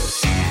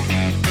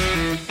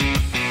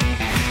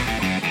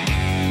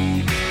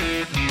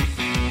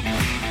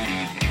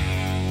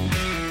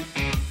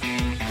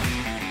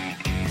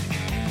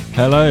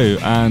Hello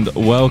and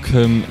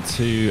welcome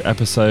to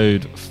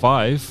episode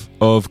 5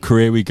 of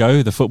Career We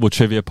Go, the football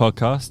trivia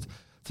podcast.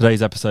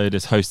 Today's episode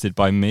is hosted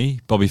by me,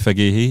 Bobby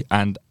Fagihi,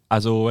 and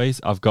as always,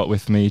 I've got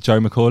with me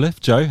Joe McAuliffe.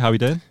 Joe, how are we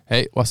doing?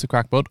 Hey, what's the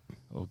crack, bud?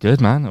 All good,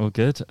 man, all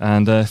good.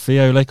 And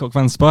Theo Laycock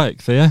Van Spike.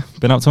 Theo,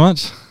 been up to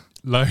much?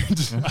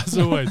 Loads, as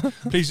always.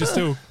 Please, you're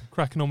still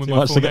cracking on with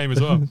my full name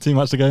as well. Too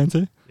much to go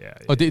into? Yeah.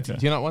 Do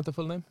you not want the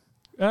full name?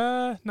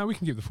 No, we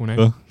can give the full name.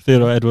 Well,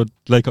 Theodore Edward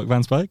Laycock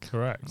Van Spike?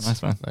 Correct.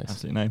 Nice, man. Nice.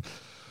 Absolute name.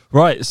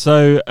 Right,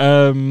 so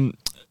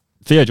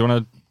Theo, do you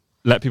want to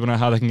let people know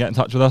how they can get in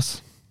touch with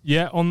us?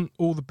 Yeah, on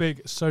all the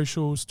big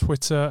socials,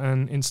 Twitter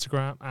and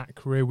Instagram at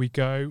Career We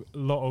Go. A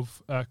lot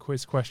of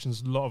quiz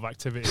questions, a lot of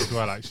activity as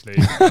well, actually,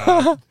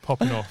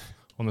 popping off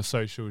on the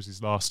socials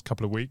these last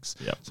couple of weeks.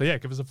 Yep. So yeah,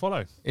 give us a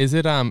follow. Is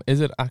it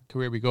at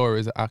Career We Go or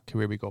is it at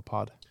Career We Go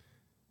Pod?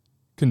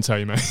 Couldn't tell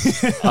you, mate.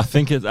 I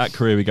think it's at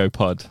Career We Go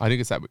Pod. I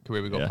think it's at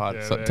Career We Go Yeah. Pod.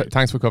 Yeah, So yeah.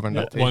 thanks for covering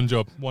that. One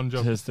job.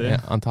 Cheers, Theo.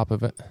 Yeah, on top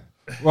of it.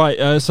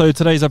 Right, so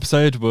today's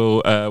episode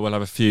we'll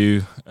have a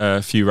few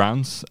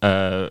rounds.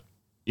 The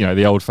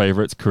old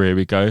favourites, Career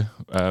We Go.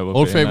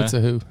 Old favourites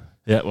of who?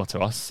 Yeah, well, to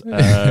us.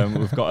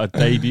 We've got a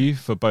debut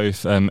for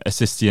both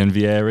Assistian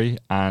Vieri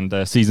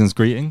and Season's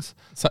Greetings.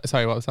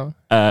 Sorry, what was that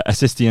one?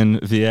 Assistian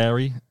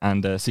Vieri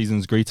and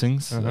Season's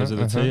Greetings. Those are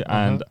the two.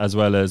 And as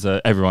well as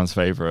everyone's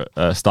favourite,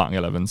 Starting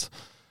 11s.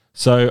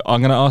 So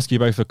I'm going to ask you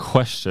both a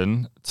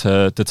question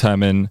to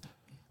determine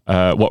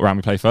what round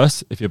we play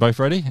first, if you're both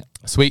ready.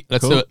 Sweet,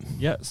 let's Cool. do it.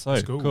 Yeah,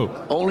 so cool.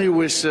 Only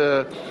with sex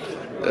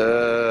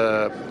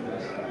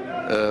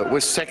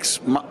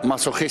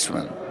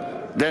masochism,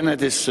 then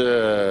it is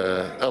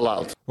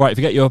allowed. Right, if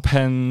you get your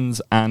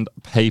pens and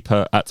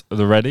paper at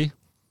the ready,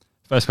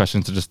 first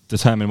question to just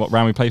determine what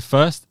round we play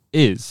first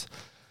is,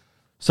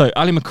 so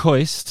Ali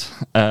McCoist,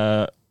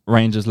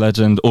 Rangers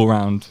legend,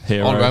 all-round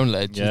hero. All-round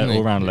legend, Yeah, isn't he?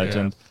 all-round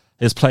legend.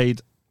 He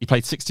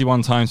played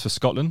 61 times for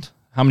Scotland.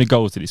 How many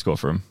goals did he score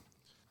for him?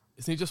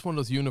 Isn't he just one of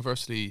those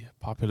universally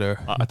popular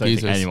I don't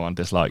geezers? think anyone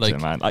dislikes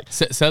him, man. Like,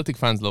 Celtic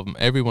fans love him.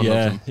 Everyone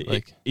loves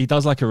him. he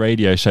does like a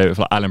radio show with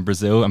like Alan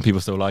Brazil, and people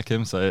still like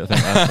him. So I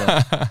think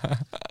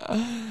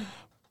that's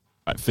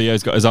right,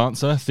 Theo's got his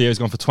answer. Theo's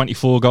gone for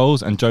 24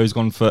 goals, and Joe's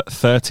gone for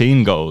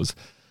 13 goals.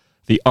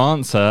 The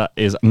answer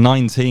is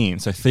 19,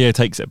 so Theo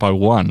takes it by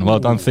 1. Well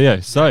done, Theo.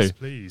 So, Yes,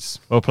 please.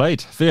 well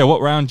played. Theo,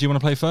 what round do you want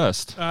to play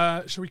first?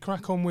 Shall we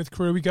crack on with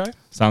Career We Go?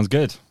 Sounds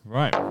good.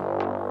 Right.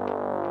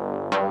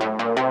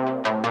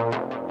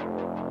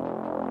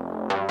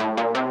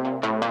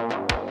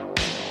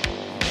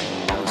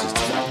 Answers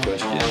to that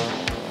question,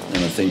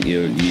 and I think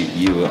you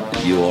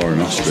are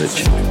an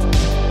ostrich.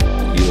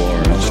 You are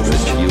an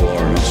ostrich. You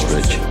are an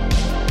ostrich.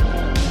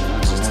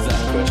 Answers to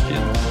that question,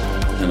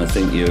 and I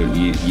think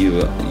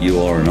you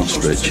are an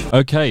ostrich.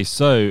 Okay,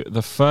 so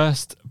the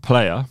first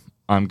player,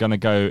 I'm going to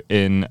go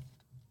in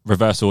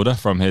reverse order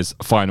from his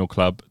final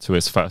club to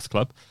his first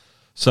club.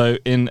 So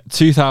in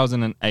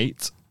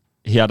 2008,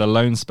 he had a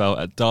loan spell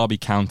at Derby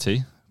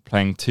County,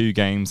 playing 2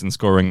 games and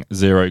scoring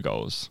 0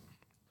 goals.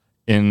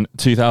 In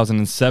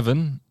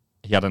 2007,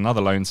 he had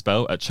another loan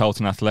spell at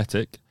Charlton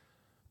Athletic,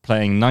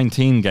 playing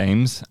 19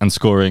 games and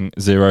scoring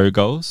 0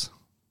 goals.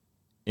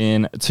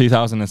 In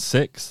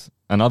 2006,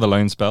 another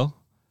loan spell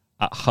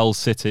at Hull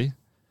City,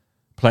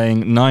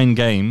 playing 9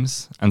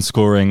 games and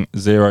scoring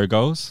 0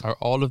 goals. Are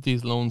all of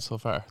these loans so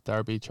far?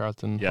 Derby,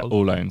 Charlton? Yeah, Hull?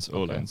 all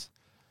loans.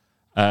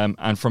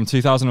 And from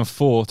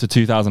 2004 to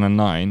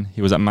 2009,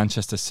 he was at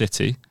Manchester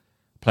City,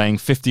 playing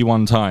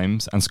 51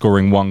 times and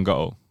scoring 1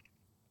 goal.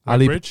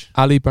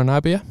 Ali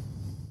Bernabia?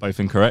 Both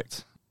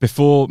incorrect.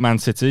 Before Man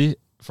City,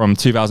 from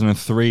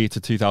 2003 to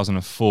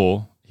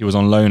 2004, he was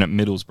on loan at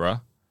Middlesbrough,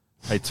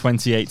 played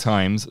 28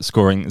 times,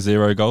 scoring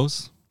 0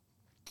 goals.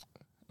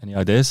 Any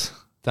ideas?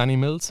 Danny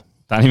Mills?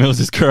 Danny Mills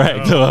is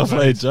correct. Oh, Well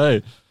played,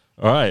 Joe.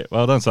 All right,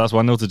 well done. So that's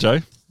 1-0 to Joe.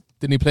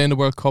 Didn't he play in the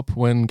World Cup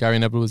when Gary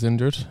Neville was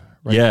injured?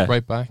 Yeah.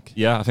 Right back.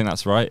 Yeah, I think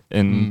that's right.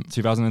 In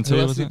 2002,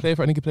 Who else was did he it? play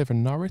for? I think he played for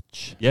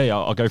Norwich. Yeah,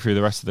 I'll go through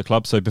the rest of the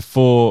club. So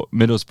before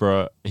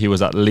Middlesbrough, he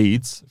was at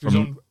Leeds. I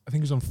think he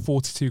was on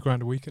 42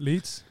 grand a week at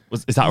Leeds.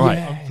 Is that right?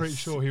 I'm pretty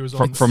sure he was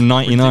on From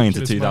 99 to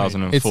ridiculous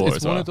money. 2004 It's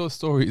as one well. of those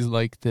stories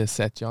like the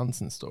Seth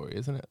Johnson story,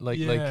 isn't it?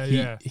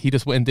 Yeah. He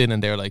just went in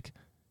and they're like,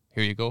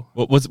 here you go.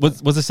 What was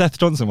the Seth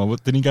Johnson one?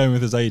 Didn't he go in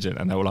with his agent?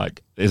 And they were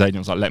like, his agent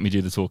was like, let me do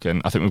the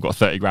talking. I think we've got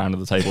 30 grand on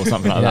the table or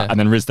something like Yeah. that. And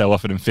then Rizdale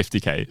offered him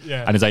 50k.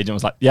 Yeah. And his agent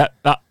was like,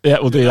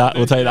 we'll do that.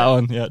 We'll take that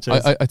on. Yeah,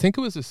 cheers. I think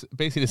it was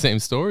basically the same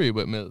story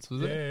with Mills,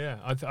 was it? Yeah.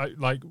 I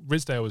like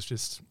Rizdale was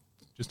just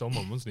on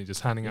one, wasn't he?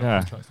 Just handing out Yeah.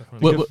 contracts left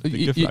and Well, right.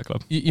 good for that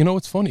club. You know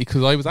what's funny?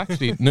 Because I was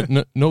actually,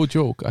 no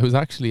joke, I was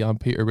actually on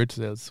Peter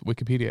Ridsdale's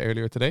Wikipedia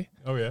earlier today.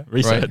 Oh yeah.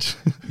 Research.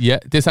 Yeah,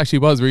 this actually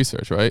was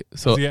research, right?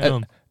 So How's he getting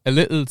on? a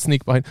little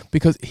sneak behind,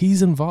 because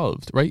he's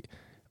involved, right?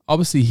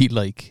 Obviously, he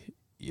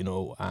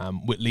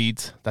with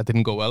Leeds, that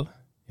didn't go well,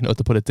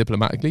 to put it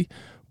diplomatically.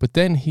 But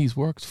then he's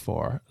worked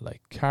for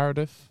like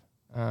Cardiff,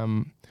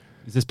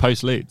 Is this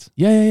post Leeds?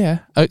 Yeah.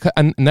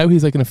 And now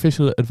he's like an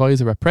official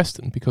advisor at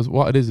Preston, because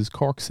what it is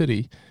Cork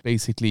City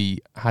basically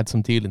had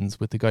some dealings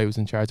with the guy who was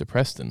in charge of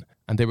Preston,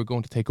 and they were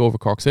going to take over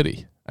Cork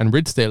City. And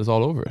Ridsdale is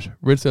all over it.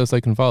 Ridsdale's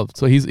like involved.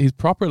 So he's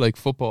proper like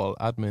football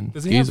admin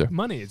Does he geezer. have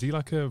money? Is he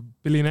like a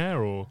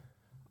billionaire or?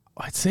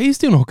 I'd say he's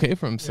doing okay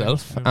for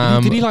himself. Yeah.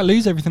 Did he like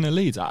lose everything at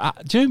Leeds?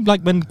 Do you know,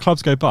 like when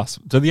clubs go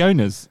bust, do the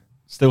owners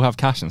still have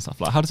cash and stuff?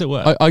 Like, how does it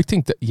work? I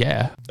think that,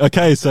 yeah.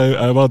 Okay,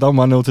 so well done,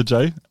 1-0 to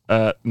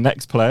Joe.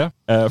 Next player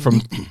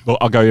from, well,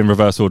 I'll go in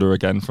reverse order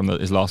again from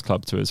his last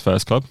club to his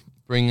first club.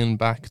 Bringing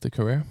back the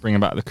career. Bringing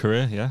back the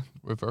career, yeah.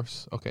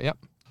 Reverse. Okay, yep.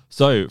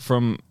 So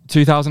from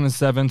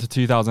 2007 to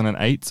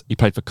 2008, he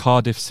played for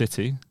Cardiff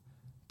City,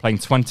 playing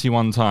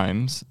 21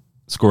 times,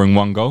 scoring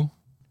 1 goal.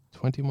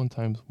 21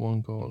 times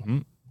 1 goal.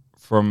 Mhm.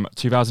 From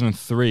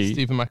 2003,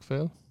 Stephen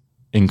McPhail.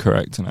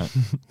 incorrect, no.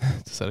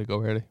 Just let it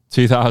go early.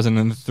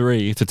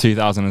 2003 to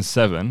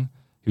 2007,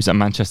 he was at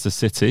Manchester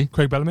City,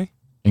 Craig Bellamy?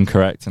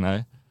 incorrect,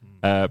 no.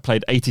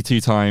 Played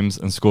 82 times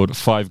and scored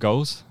 5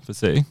 goals for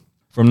City.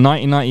 From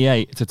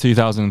 1998 to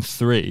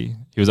 2003,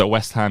 he was at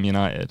West Ham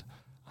United,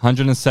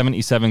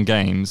 177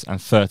 games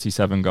and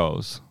 37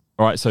 goals.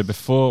 All right, so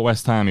before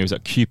West Ham, he was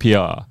at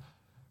QPR.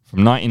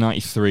 From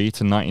 1993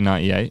 to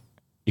 1998,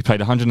 he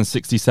played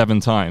 167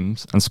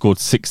 times and scored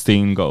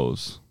 16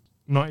 goals.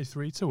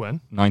 93 to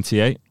when?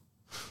 98,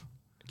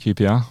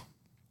 QPR.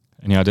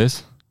 Any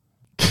ideas?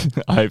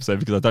 I hope so,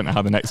 because I don't know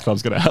how the next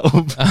club's going to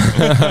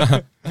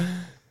help.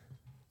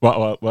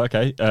 well,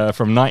 okay.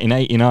 From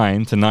 1989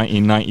 to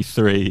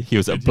 1993, he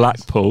was at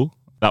Blackpool.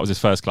 That was his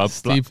first club.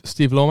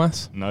 Steve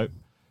Lomas. No.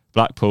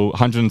 Blackpool,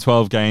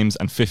 112 games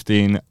and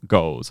 15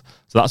 goals.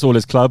 So that's all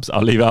his clubs.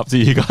 I'll leave it up to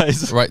you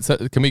guys. Right, so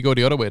can we go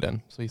the other way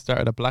then? So he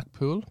started at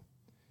Blackpool,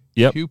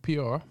 Yep.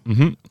 QPR,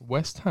 Mm-hmm.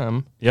 West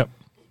Ham, Yep.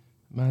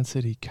 Man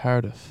City,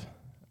 Cardiff,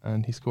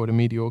 and he scored a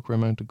mediocre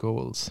amount of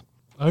goals.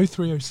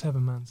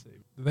 0307 Man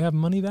City. Do they have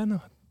money then?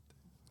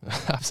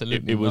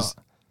 Absolutely It was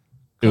not.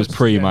 Close to the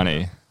pre-money.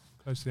 end.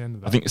 Close to the end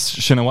of that. I think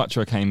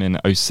Shinawatra came in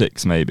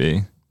 06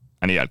 maybe,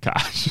 and he had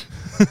cash.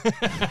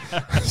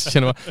 You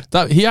know,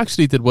 he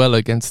actually did well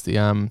against the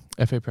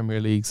FA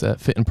Premier League's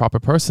fit and proper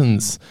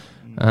persons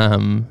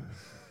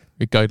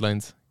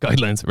guidelines,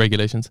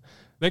 regulations.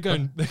 They're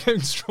going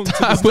strong. To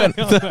That this went,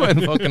 day, that aren't went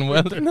they? fucking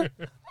well, didn't it?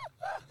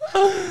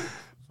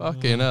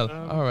 Fucking hell.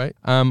 All right.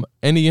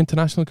 Any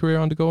international career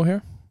on the go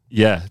here?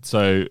 Yeah,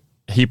 so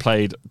he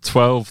played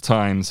 12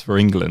 times for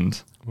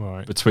England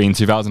Right. between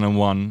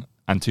 2001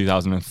 and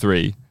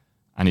 2003,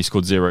 and he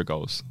scored 0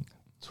 goals.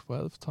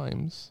 12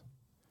 times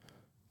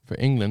for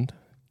England.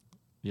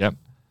 Yep.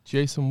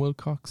 Jason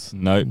Wilcox.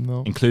 No,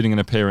 No. including an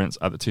appearance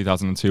at the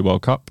 2002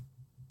 World Cup.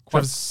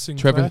 Trevor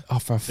Sinclair. Trevor. Oh,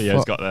 for Theo's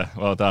fuck. got there.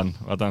 Well done,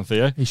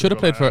 Theo. He should have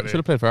played Should've for.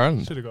 got that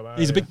Ireland. Should have got that.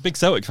 He's a earlier. big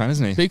Celtic fan,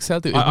 isn't he? Big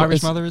Celtic.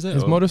 Irish mother, is it?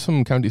 His or- mother's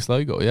from County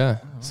Sligo. Yeah.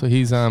 So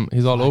he's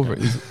all over.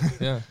 He's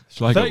yeah.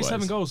 Sligo 37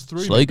 boys. goals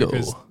through me Sligo.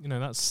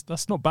 because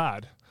that's not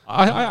bad.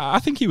 I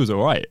think he was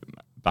all right.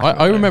 back in I the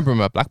day. remember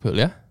him at Blackpool.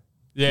 Yeah.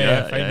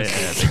 Yeah, yeah,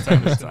 famously. big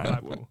time, big At time.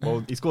 Blackpool.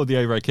 Well, he scored the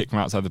overhead kick from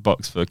outside the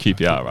box for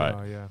QPR, right?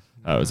 Oh, yeah.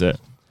 That was it.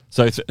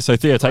 So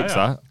Theo takes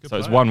player. that. Good So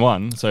it's player.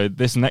 1-1. So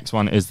this next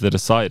one is the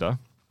decider.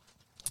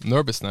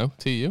 Nervous now.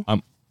 TU.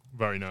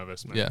 Very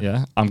nervous, man. Yeah.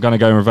 Yeah, I'm going to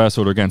go in reverse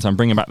order again. So I'm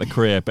bringing back the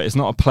career, but it's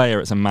not a player,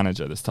 it's a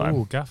manager this time.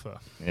 Oh, Gaffer.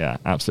 Yeah,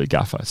 absolute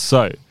gaffer.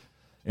 So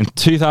in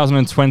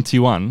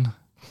 2021,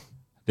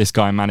 this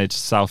guy managed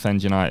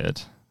Southend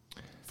United.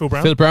 Phil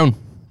Brown. Phil Brown.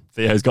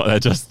 Theo's got there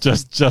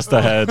just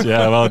ahead.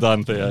 Yeah, well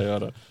done, Theo. Well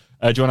done.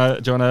 Do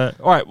you wanna?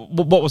 All right.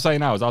 What we'll say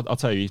now is I'll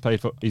tell you.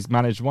 He's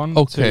managed 1,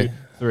 Okay. 2,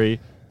 3,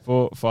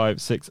 4,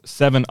 5, 6,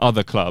 7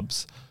 other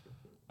clubs.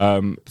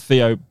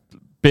 Theo,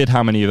 bid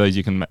how many of those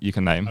you can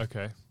name?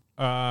 Okay.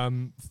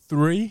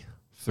 3.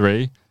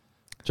 3.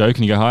 Joe,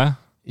 can you go higher?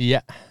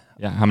 Yeah.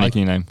 Yeah. How many can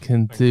you name?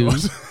 Can Thank do.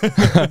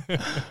 God.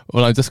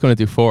 Well, I'm just going to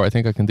do 4. I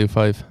think I can do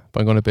 5, but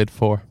I'm going to bid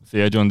 4.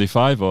 Theo, do you want to do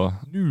 5 or?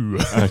 No.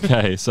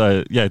 Okay.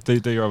 So yeah, do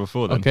your other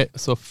 4 then. Okay.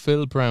 So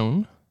Phil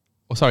Brown.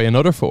 Oh, sorry,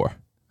 another 4.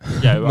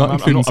 Yeah. Not I'm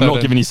including not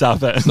Southend. giving you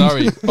Southend.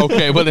 Sorry.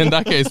 Okay. Well, in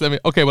that case,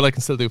 Okay. Well, I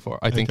can still do 4.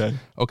 I think. Okay.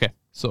 Okay.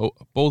 So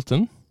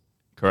Bolton,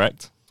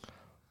 Correct.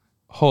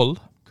 Hull,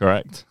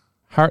 Correct.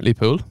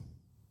 Hartlepool.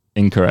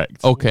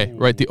 Incorrect. Okay.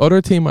 Right. The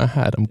other team I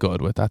had, I'm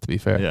good with that. To be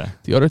fair. Yeah.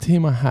 The other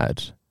team I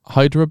had,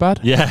 Hyderabad.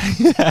 Yeah.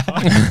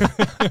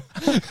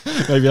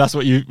 Maybe that's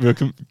what you were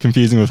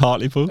confusing with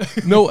Hartlepool.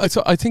 No,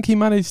 so I think he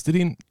managed. Did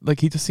he? Like,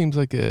 he just seems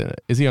like a.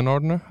 Is he a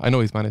northerner? I know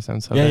he's managed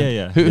down south.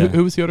 Yeah.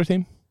 Who was the other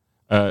team?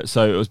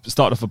 So it was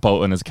started off at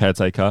Bolton as a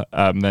caretaker,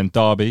 then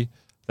Derby,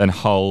 then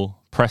Hull,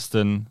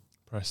 Preston,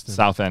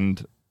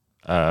 Southend,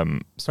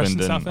 Swindon,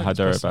 Preston,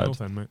 Hyderabad.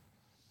 North End, mate.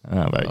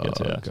 Oh, very good.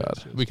 Oh, Yeah.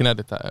 God. We can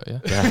edit that out.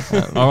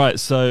 Yeah. All right.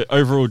 So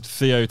overall,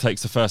 Theo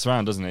takes the first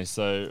round, doesn't he?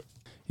 So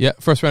Yeah.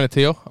 First round of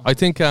Theo. I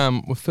think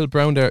with Phil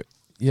Brown there.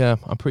 Yeah,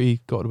 I'm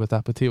pretty good with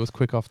that. But Theo was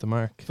quick off the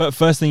mark.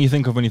 first thing you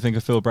think of when you think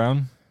of Phil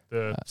Brown?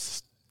 The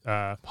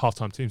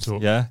half-time team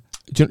sort. Yeah.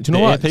 Do you know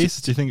what?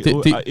 Earpiece? Do you think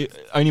The-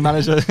 only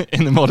manager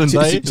in the modern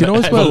day? Do you know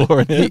as ever well? wore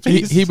an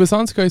earpiece? He was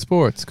on Sky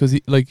Sports because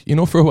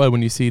for a while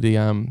when you see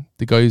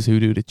the guys who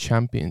do the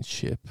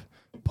championship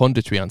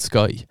punditry on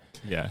Sky,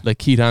 Yeah. like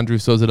Keith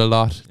Andrews does it a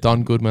lot.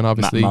 Don Goodman, Matt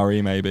obviously.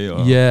 Murray, maybe.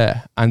 Or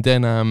Yeah, and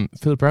then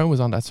Phil Brown was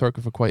on that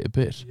circuit for quite a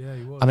bit. Yeah,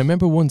 he was. And I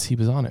remember once he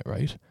was on it,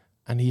 right?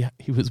 And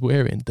he was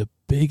wearing the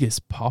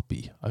biggest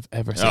poppy I've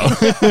ever seen.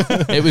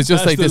 It was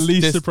just That's like the this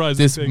least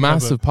surprising this thing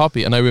massive ever.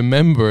 poppy. And I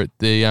remember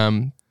the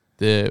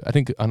I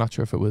think I'm not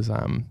sure if it was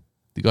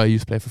the guy who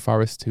used to play for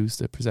Forest who's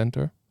the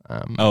presenter.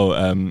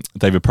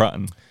 David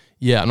Pratton.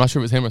 Yeah, I'm not sure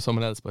if it was him or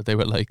someone else, but they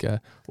were like,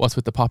 "What's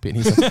with the poppy?" And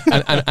he's like,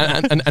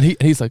 and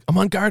he's like, "I'm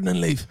on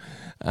gardening leave."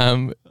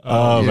 Very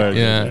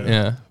yeah, good.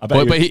 yeah. I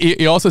bet But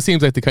he also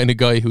seems like the kind of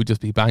guy who'd just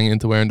be banging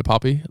into wearing the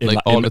poppy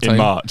all the time. In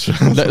March.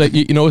 like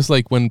it's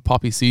like when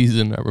poppy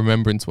season or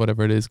remembrance,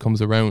 whatever it is,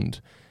 comes around.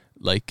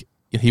 Like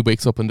he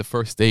wakes up on the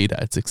first day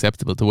that it's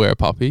acceptable to wear a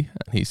poppy,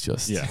 and he's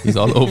he's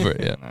all over it.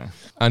 Yeah, No.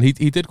 and he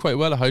did quite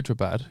well at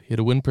Hyderabad. He had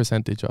a win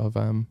percentage of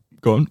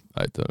Go on.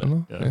 I don't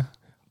know. Yeah. Yeah.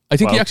 I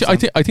think he 12%.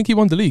 actually. I think he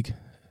won the league.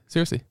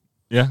 Seriously.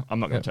 Yeah,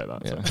 I'm not going to Yeah.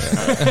 check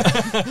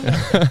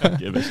that. So.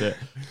 Give a shit.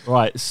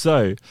 Right,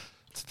 so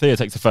Theo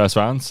takes the first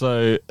round.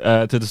 So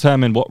to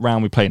determine what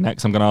round we play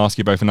next, I'm going to ask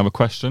you both another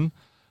question,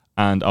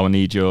 and I will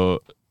need your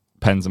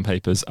pens and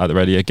papers at the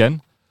ready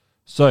again.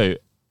 So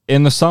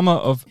in the summer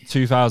of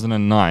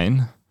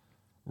 2009,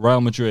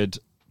 Real Madrid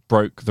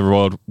broke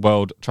the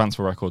world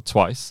transfer record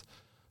twice.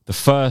 The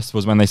first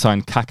was when they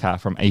signed Kaká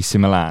from AC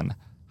Milan.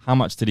 How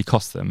much did he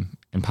cost them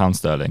in pound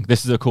sterling?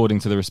 This is according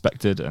to the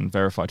respected and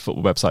verified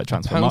football website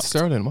Transfer Pound Markt.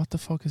 sterling. What the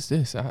fuck is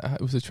this?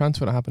 It was a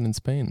transfer that happened in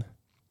Spain.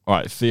 All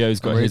right, Theo's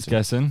got his Amazing.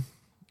 guess in,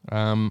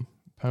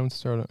 Pound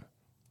sterling.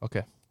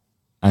 Okay.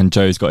 and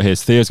Joe's got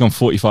his. Theo's gone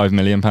 £45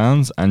 million,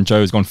 and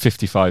Joe's gone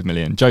 55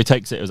 million. Joe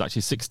takes it. It was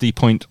actually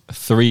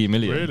 60.3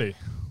 million. Really?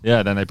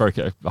 Yeah. Then they broke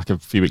it like a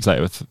few weeks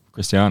later with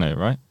Cristiano,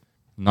 right?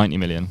 90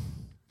 million.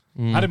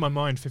 Mm. I had in my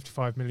mind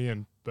 55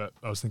 million, but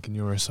I was thinking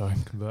euros, so I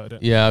converted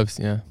it. Yeah,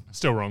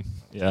 Still wrong.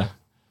 Yeah.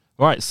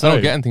 Right. I So.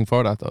 don't get anything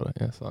for that though.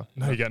 Yeah, so.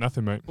 No, you get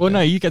nothing, mate. Well,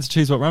 no, you get to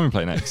choose what round we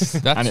play next,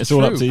 That's and it's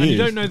all up true. to you. And you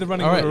don't know the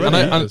running All right, order and,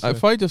 already either, and so-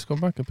 if I just go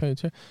back a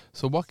page here,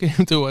 so what game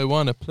do I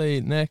want to play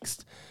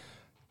next?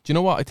 Do you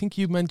know what? I think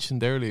you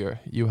mentioned earlier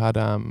you had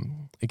a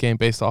game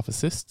based off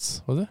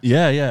assists, was it?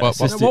 Yeah, yeah.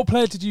 What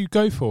player did you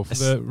go for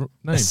the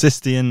name?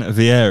 Assistian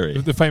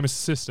Vieri. The famous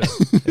assistant.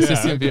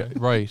 Assistant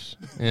right.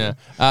 Yeah.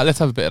 Let's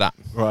have a bit of that.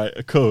 Right,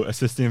 cool.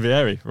 Assistian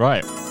Vieri.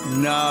 Right.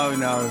 No,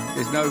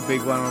 there's no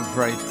big one, I'm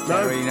afraid.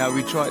 Gary, no,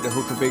 we tried to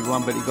hook a big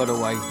one, but he got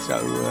away. So,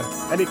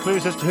 Any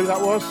clues as to who that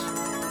was?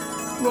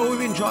 well, we've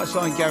been trying to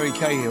sign Gary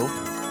Cahill.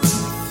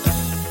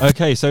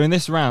 Okay, so in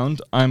this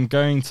round, I'm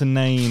going to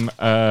name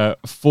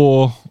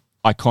 4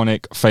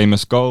 iconic,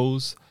 famous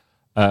goals,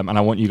 and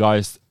I want you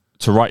guys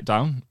to write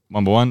down,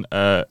 number 1,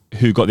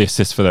 who got the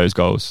assist for those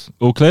goals.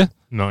 All clear?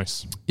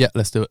 Nice. Yeah,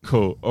 let's do it.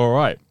 Cool. All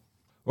right.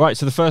 Right,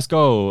 so the first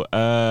goal,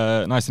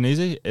 nice and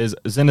easy, is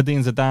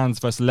Zinedine Zidane's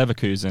versus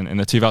Leverkusen in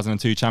the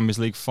 2002 Champions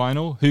League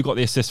final. Who got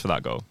the assist for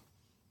that goal?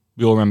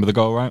 We all remember the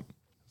goal, right?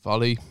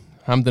 Volley.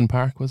 Hampden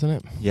Park, wasn't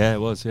it? Yeah, it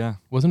was, yeah.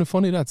 Wasn't it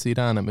funny that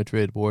Zidane at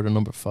Madrid wore the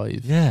number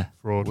 5? Yeah.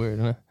 Fraud. Weird,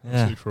 isn't it? Yeah.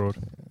 Absolute fraud.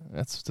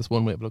 That's just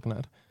one way of looking at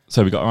it.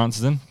 So we got our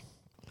answers in.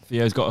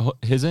 Theo's got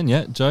his in,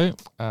 yeah. Joe?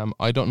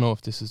 I don't know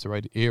if this is the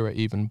right era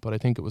even, but I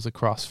think it was a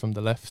cross from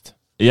the left.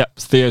 Yep,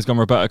 Theo's gone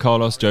Roberto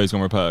Carlos, Joe's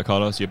gone Roberto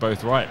Carlos. You're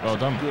both right. Well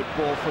done. Good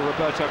ball for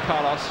Roberto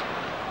Carlos.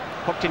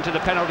 Hooked into the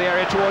penalty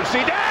area towards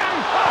Zidane.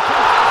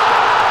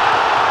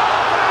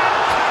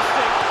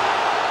 Fantastic!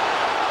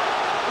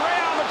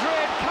 Real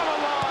Madrid come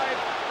alive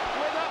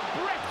with a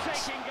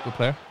breathtaking goal. Good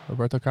player,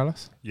 Roberto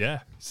Carlos. Yeah.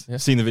 Yeah.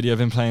 Seen the video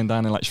of him playing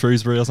down in like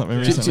Shrewsbury or something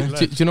Do-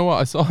 recently. Do you know what?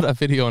 I saw that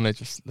video and I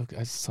just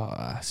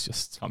thought, it's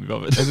just. Can't be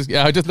bothered.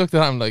 I just looked at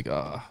it and I'm like,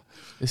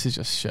 this is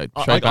just shite.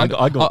 I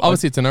got-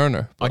 Obviously, it's an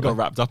earner. I but got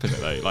wrapped up in it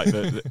though, like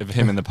of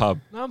him in the pub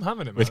No, I'm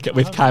having it, man. with I'm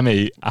having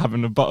Cammy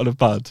having a bottle of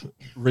Bud,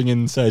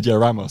 ringing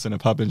Sergio Ramos in a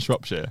pub in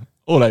Shropshire.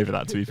 All over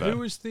that, to be it. fair. Who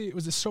was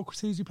it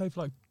Socrates who played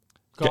for like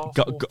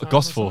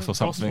Gosforth or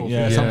something.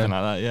 Yeah, Yeah. something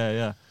like that. Yeah,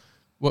 yeah.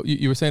 What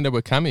you were saying there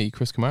with Cammy,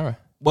 Chris Kamara.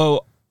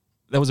 Well,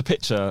 there was a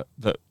picture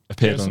that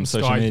appeared Yeah, on some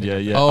social Sky media.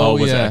 thing. Yeah. Oh,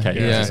 was yeah, it? Okay.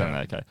 yeah. Yeah. Something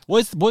like that, okay.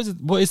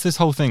 What is this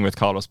whole thing with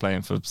Carlos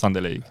playing for Sunday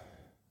League?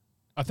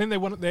 I think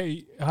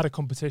they had a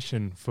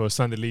competition for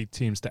Sunday League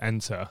teams to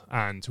enter,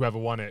 and whoever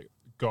won it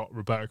got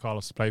Roberto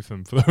Carlos to play for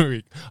them for the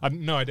week. I have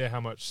no idea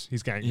how much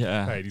he's getting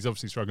Yeah. paid. He's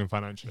obviously struggling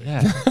financially.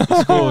 Yeah.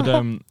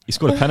 He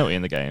scored a penalty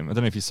in the game. I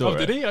don't know if you saw Oh,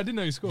 it. did he? I didn't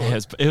know he scored. Yeah,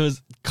 it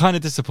was kind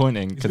of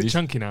disappointing He's a because bit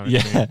chunky now. yeah,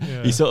 Isn't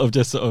he? he sort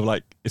of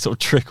like it sort of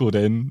trickled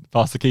in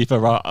past the keeper.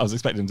 Right, I was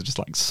expecting him to just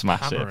like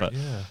smash Hammer it, but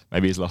yeah.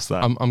 maybe he's lost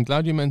that. I'm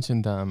glad you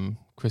mentioned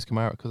Chris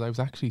Kamara because I was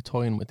actually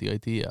toying with the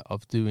idea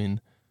of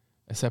doing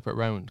a separate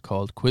round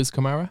called Quiz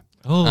Kamara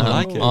I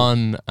like it.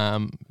 on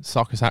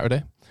Soccer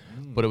Saturday,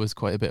 but it was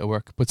quite a bit of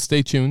work. But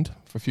stay tuned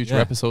for future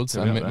episodes.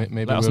 Yeah, And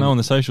maybe let us know on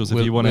the socials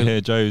if you want to we'll-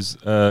 hear Joe's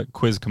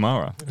quiz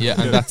Kamara.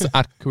 Yeah, and that's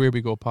at Career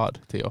We Go Pod,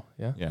 Theo.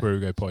 Yeah. Yeah. Where we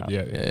go pod.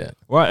 Yeah. Yeah.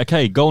 Right,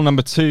 okay. Goal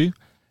number 2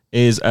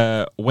 is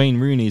Wayne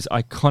Rooney's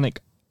iconic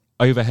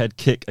overhead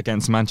kick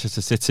against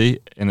Manchester City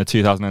in the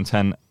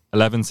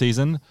 2010-11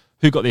 season.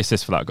 Who got the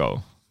assist for that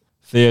goal?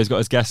 Theo's got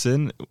his guess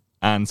in,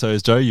 and so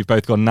has Joe. You've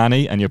both got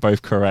Nani, and you're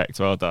both correct.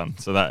 Well done.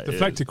 So that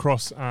Deflected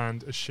cross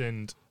and a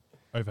shinned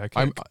overhead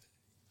kick.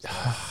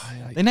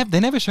 they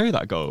never show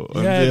that goal.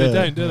 Yeah, they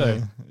don't, do they?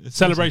 Yeah.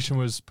 Celebration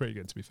was pretty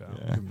good, to be fair. I'll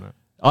give them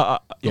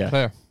that. Good Yeah,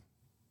 player.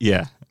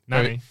 yeah.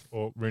 Nani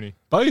or Rooney?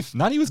 Both.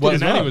 Nani was good Well,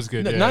 as Nani well. was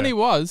good. Nani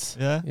was.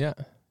 Yeah. Yeah.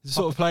 He's the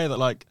sort of player that,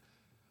 like,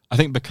 I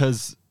think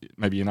because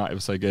maybe United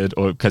was so good,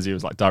 or because he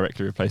was like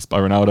directly replaced by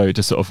Ronaldo, he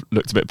just sort of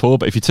looked a bit poor.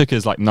 But if you took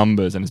his like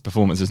numbers and his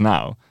performances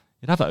now,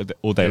 you'd have that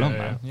all day Yeah, long, yeah.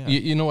 man. Yeah.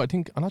 You know, I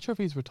think I'm not sure if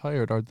he's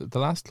retired or the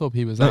last club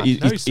he was No, at.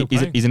 he's still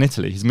playing. he's in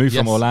Italy. He's moved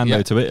from Yes, Orlando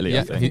yeah. to Italy,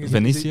 Yeah, I think. he-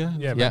 Venezia?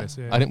 Yeah, Venice,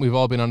 yeah. I think we've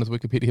all been on his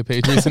Wikipedia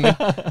page recently.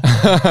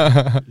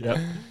 Yep.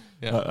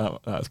 Yeah.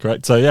 That's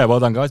correct. So, yeah, well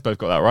done, guys. Both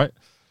got that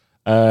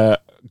right.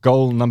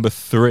 Goal number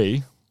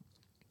 3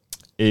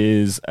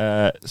 is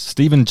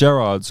Steven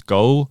Gerrard's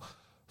goal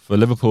for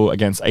Liverpool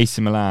against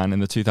AC Milan in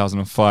the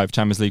 2005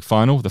 Champions League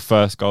final. The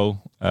first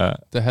goal,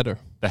 The header.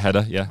 the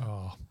header, yeah.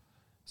 Oh,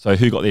 So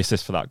who got the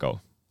assist for that goal?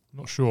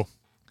 not sure.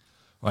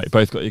 Right, you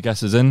both got your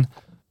guesses in.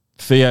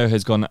 Theo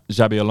has gone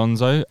Xabi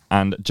Alonso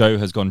and Joe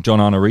has gone John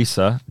Arne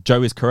Risa.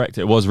 Joe is correct.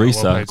 It was well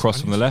Risa played.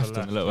 across from the I left knew and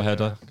a from the little left,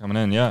 header coming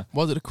in, yeah.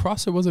 Was it a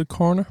cross or was it a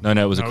corner? No,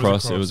 it was a No,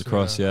 cross. It was a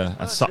cross, yeah.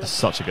 And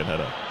such a good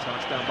header.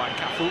 Charged down by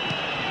Cafu.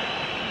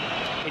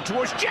 In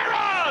towards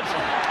Gerrard!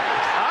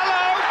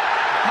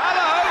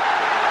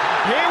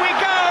 Hello! Here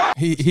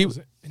we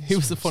go! He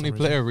was a funny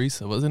player,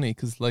 Risa, wasn't he?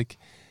 Because like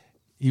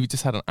he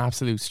just had an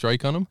absolute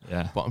strike on him.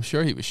 Yeah, But I'm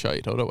sure he was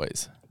shite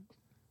otherwise.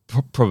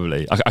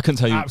 probably. I couldn't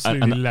tell you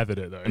Absolutely leathered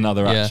it, though.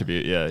 another Yeah.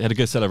 attribute. Yeah, he had a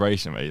good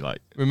celebration where he like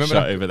Remember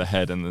shot that- over the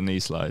head and the knee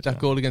slide. That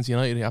goal against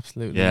United, he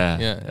absolutely.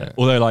 Yeah.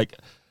 Although, like,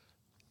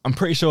 I'm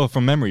pretty sure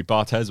from memory,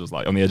 Barthez was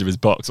like on the edge of his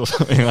box or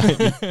something. Like,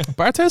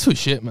 Barthez was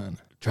shit, man.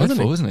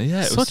 dreadful, wasn't it?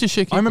 Yeah, it Such was, a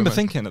shit keeper, I remember man.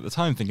 thinking at the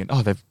time,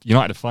 oh, they've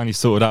United have finally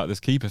sorted out this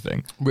keeper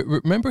thing.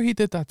 Remember he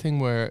did that thing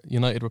where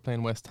United were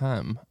playing West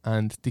Ham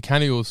and Di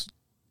Canio's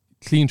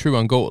clean through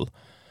on goal,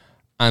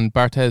 and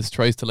Barthez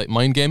tries to like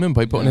mind game him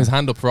by putting his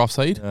hand up for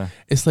offside. Yeah.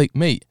 It's like,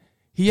 mate,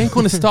 he ain't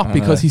going to stop I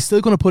because know. he's still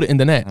going to put it in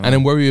the net I and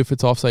then know. worry if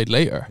it's offside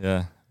later.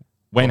 Yeah.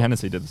 Wayne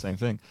Hennessy did the same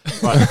thing.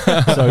 Right.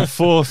 So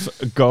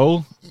fourth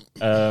goal,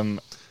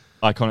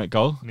 iconic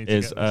goal Need to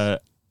is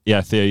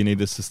get Theo, you need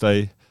this to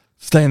stay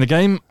in the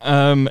game.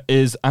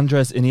 Is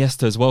Andres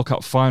Iniesta's World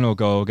Cup final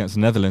goal against the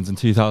Netherlands in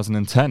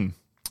 2010.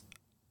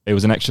 It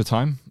was an extra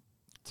time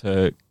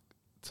to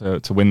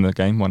win the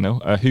game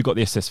 1-0. Who got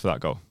the assist for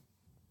that goal?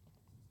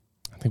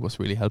 I think what's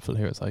really helpful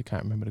here is I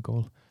can't remember the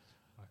goal.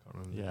 I can't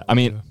remember. Yeah, I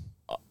mean,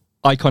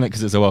 iconic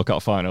because it's a World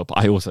Cup final, but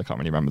I also can't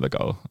really remember the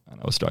goal, and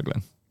I was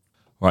struggling.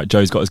 Right,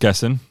 Joe's got his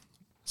guess in.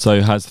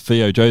 So has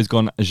Theo. Joe's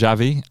gone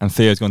Xavi, and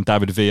Theo's gone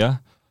David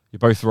Villa. You're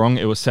both wrong.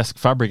 It was Cesc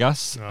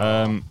Fabregas.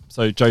 Oh.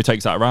 So Joe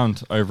takes that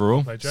round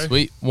overall. Play, Joe.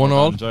 Sweet. Well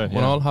 1-all. done, Joe.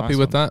 1-all. Yeah, Happy nice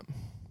with one.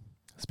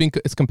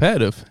 that. It's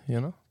competitive,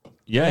 you know?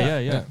 Yeah.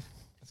 Yeah.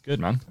 That's good,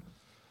 man.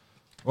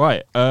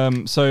 Right.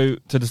 So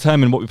to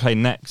determine what we play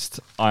next,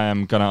 I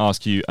am going to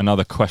ask you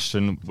another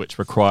question which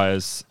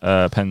requires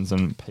pens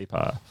and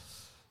paper.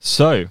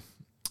 So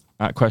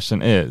that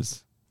question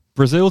is,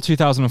 Brazil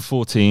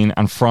 2014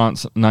 and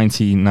France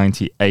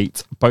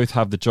 1998 both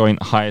have the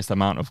joint highest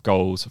amount of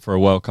goals for a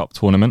World Cup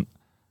tournament.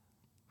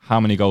 How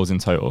many goals in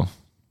total?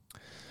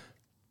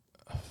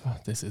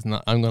 This is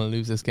not. I'm going to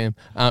lose this game.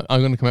 I'm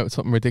going to come out with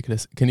something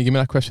ridiculous. Can you give me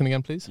that question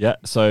again, please? Yeah.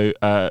 So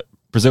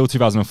Brazil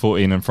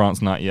 2014 and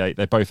France 98,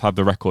 they both have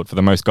the record for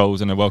the most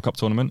goals in a World Cup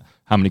tournament.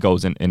 How many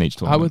goals in each How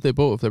tournament? would they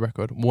both have the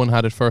record? One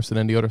had it first and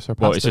then the other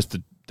surpassed Well, it's it. just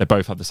they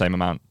both have the same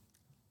amount.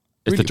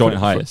 It's Really? the joint For-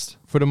 highest.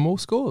 For the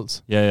most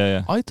goals?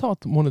 Yeah. I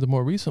thought one of the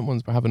more recent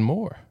ones were having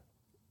more.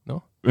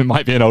 It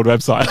might be an old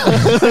website.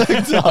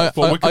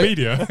 For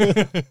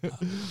Wikipedia.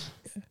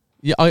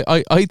 Yeah,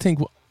 I think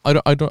I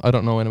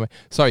don't know anyway.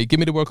 Sorry, give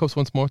me the World Cups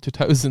once more.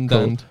 2000 Cool.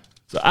 and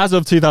So as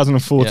of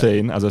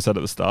 2014, as I said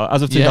at the start,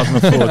 as of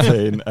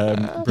 2014,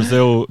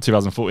 Brazil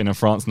 2014 and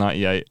France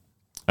 98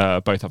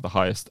 both have the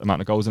highest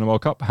amount of goals in a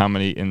World Cup. How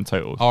many in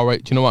total? all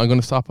right. Do you know what? I'm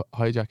going to stop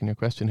hijacking your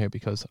question here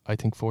because I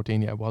think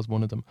 14 was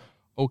one of them.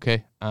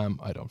 Okay, I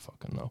don't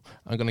fucking know.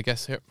 I'm going to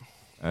guess here.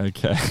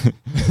 Okay.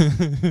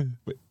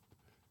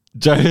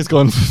 Joe has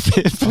gone for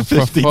 52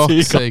 fuck's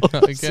goals. sake,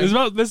 not again.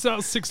 There's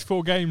about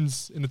 64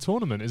 games in the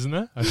tournament, isn't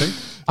there? I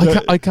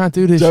think. I can't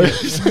do this Joe-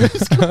 shit.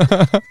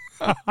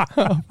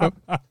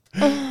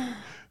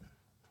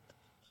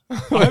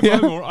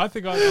 I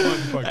think I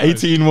might be quite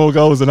close. 18 more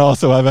goals than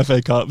Arsenal have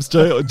FA Cups.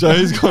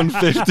 Joe's gone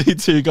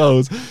 52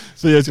 goals.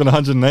 Theo's gone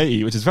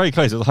 180, which is very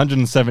close. It was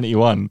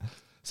 171.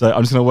 So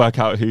I'm just going to work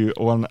out who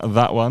won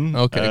that one.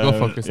 Okay, go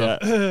fuck yourself.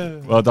 Yeah.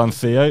 Well done,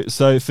 Theo.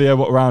 So, Theo,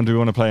 what round do we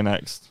want to play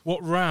next?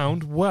 What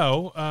round?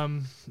 Well,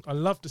 I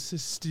loved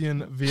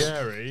Assistion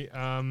Vieri.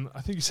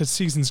 I think you said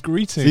Season's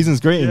Greetings. Season's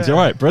Greetings, you're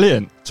right.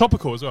 Brilliant.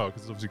 Topical as well,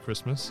 because it's obviously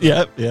Christmas.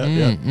 Yeah.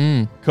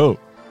 Cool.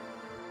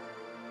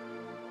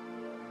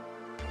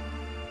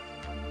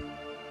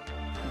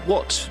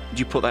 What do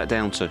you put that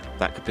down to,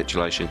 that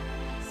capitulation?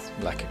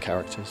 Lack of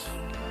characters.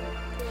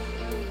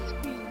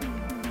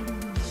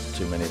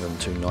 Too many of them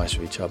too nice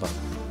for each other.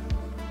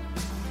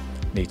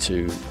 Need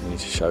to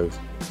show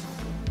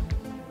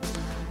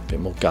a bit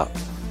more gut,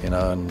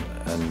 and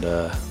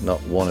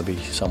not want to be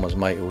someone's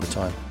mate all the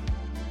time.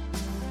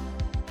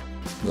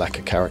 Lack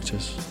of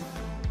characters.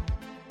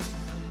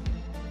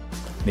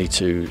 Need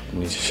to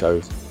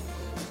show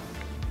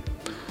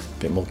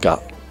a bit more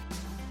gut.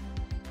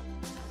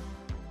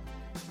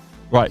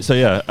 Right,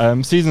 so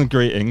Season's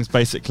Greetings.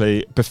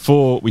 Basically,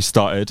 before we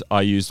started,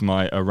 I used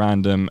my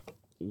random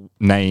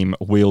name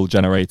wheel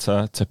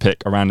generator to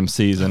pick a random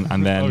season,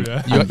 and then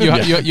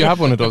you have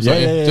one of those,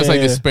 just like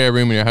this spare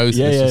room in your house.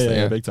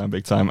 Yeah, big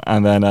time.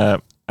 And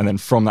then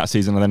from that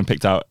season, I then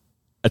picked out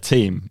a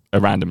team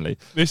randomly.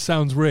 This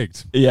sounds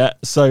rigged. Yeah,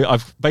 so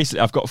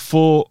I've got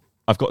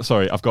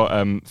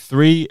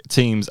 3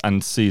 teams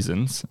and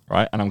seasons,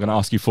 right? And I'm going to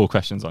ask you 4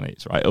 questions on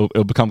each, right?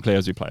 It'll become clear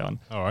as we play on.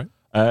 All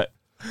right.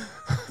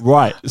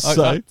 Right,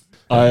 so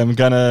you're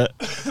gonna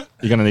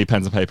need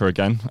pens and paper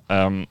again.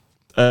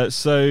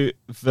 So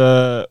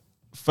the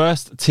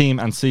first team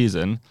and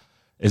season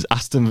is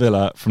Aston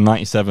Villa from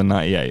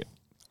 97-98.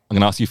 I'm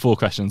gonna ask you 4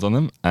 questions on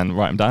them and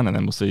write them down, and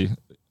then we'll see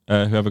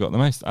whoever got the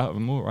most out of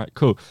them all. Right,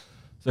 cool.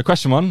 So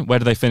question 1: where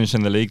did they finish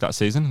in the league that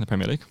season, in the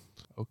Premier League?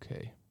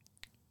 Okay.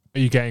 Are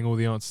you getting all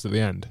the answers at the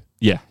end?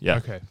 Yeah.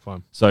 Okay,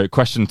 fine. So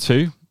question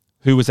 2: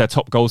 who was their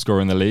top goal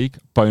scorer in the league?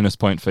 Bonus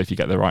point for if you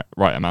get the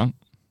right amount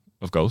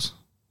of goals.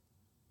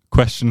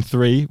 Question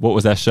 3: what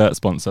was their shirt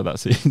sponsor that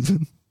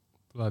season?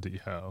 Bloody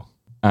hell.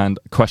 And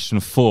question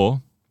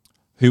 4: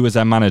 who was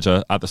their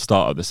manager at the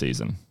start of the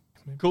season?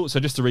 Cool. So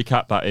just to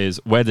recap, that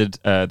is, where did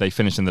they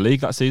finish in the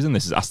league that season?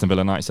 This is Aston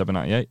Villa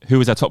 97-98. Who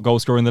was their top goal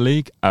scorer in the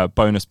league?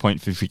 Bonus point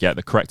for if you get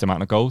the correct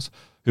amount of goals.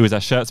 Who was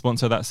their shirt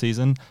sponsor that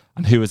season?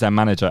 And who was their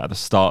manager at the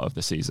start of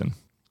the season?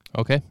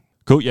 Okay.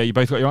 Cool. Yeah, you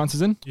both got your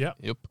answers in?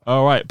 Yep.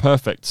 All right,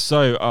 perfect.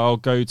 So I'll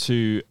go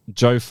to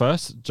Joe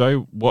first.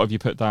 Joe, what have you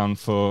put down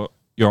for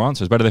your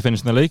answers? Where did they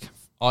finish in the league?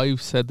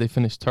 I've said they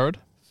finished third.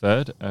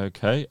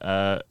 Okay.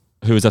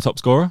 Who was their top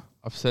scorer?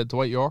 I've said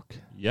Dwight York.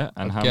 Yeah,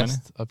 and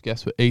I've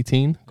guessed with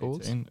 18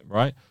 goals. 18,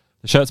 right.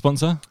 The shirt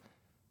sponsor?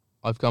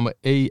 I've gone with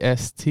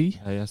AST.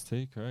 AST,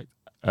 correct.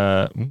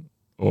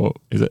 Or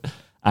is it?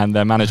 And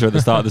their manager at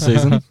the start of the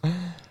season?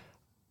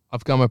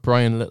 I've gone with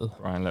Brian Little.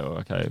 Brian Little,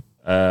 okay.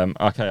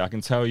 Okay, I can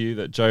tell you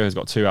that Joe has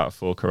got 2 out of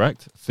 4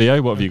 correct. Theo,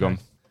 what have you gone?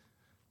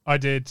 I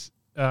did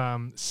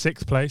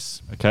 6th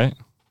place. Okay.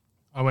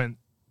 I went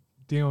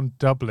Dion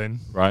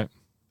Dublin. Right.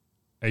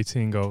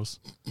 18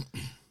 goals.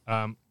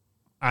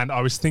 And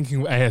I was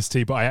thinking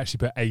AST, but I actually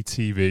put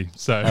ATV.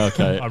 So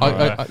okay.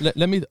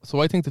 Let me.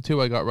 So I think the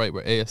 2 I got right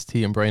were AST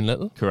and Brian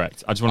Little.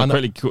 Correct. I just want to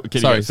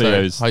quickly get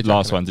Theo's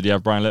last one. Did you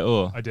have Brian Little?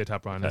 Or? I did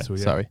have Brian Little.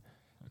 Yeah. Sorry.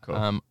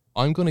 Cool.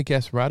 I'm going to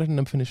guess rather than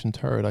them finishing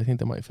third, I think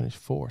they might finish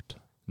 4th.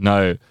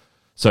 No.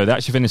 So they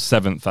actually finished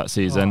 7th that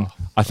season. Oh.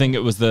 I think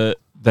it was the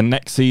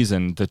next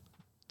season,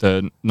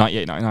 the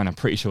 98-99. I'm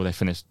pretty sure they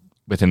finished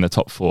within the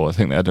top 4. I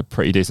think they had a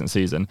pretty decent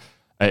season.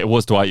 It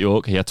was Dwight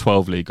York. He had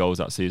 12 league goals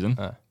that season.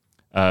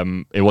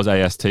 It was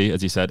AST,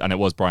 as you said, and it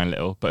was Brian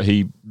Little, but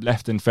he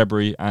left in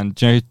February, and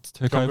John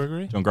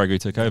Gregory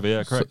took over.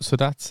 Yeah, correct. So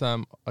that's I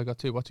got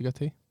 2. What you got,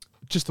 T?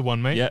 Just the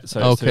one, mate. Yeah.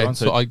 So okay.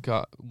 So I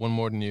got one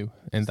more than you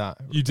in that.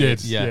 You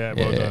did. Yeah.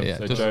 Well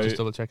done. So just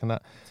double checking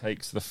that.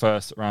 Takes the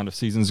first round of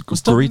Season's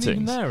Was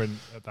Greetings. there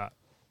at that?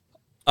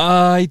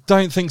 I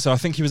don't think so. I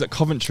think he was at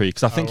Coventry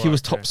because I think he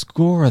was top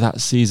scorer that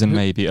season,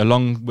 maybe,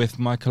 along with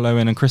Michael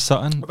Owen and Chris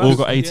Sutton. All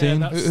got 18.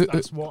 Yeah,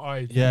 that's what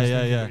I.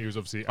 Yeah. He was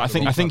obviously. I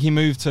think he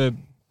moved to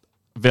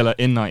Villa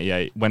in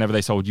 '98. Whenever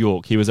they sold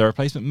York, he was their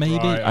replacement,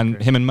 maybe,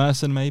 and him and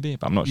Merson, maybe,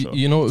 but I'm not sure.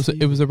 You know,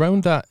 it was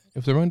around that. It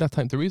was around that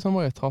time. The reason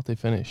why I thought they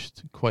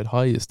finished quite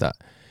high is that,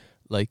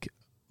 like,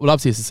 well,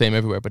 obviously it's the same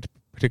everywhere, but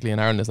particularly in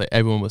Ireland, is like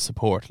everyone will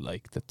support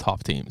like the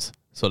top teams.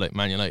 So like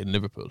Man United and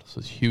Liverpool. So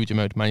it's a huge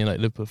amount of Man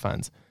United Liverpool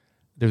fans.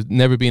 There's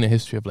never been a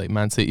history of like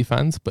Man City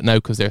fans, but now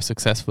because they're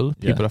successful,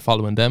 people are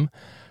following them.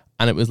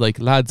 And it was like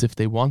lads, if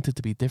they wanted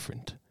to be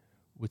different,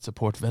 would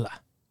support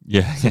Villa.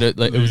 Yeah, so it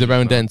was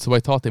around then. So I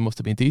thought they must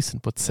have been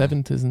decent, but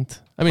 7th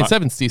isn't. I mean,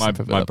 7th's decent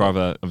for Villa. My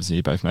brother, obviously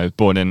you both know,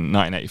 born in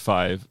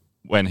 1985.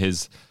 When he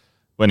was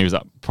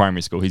at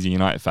primary school, he's a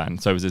United fan.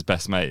 So was his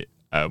best mate.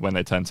 When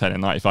they turned 10 in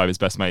 95, his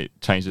best mate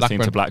changed his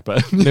team to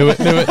Blackburn. knew it.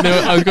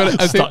 I was going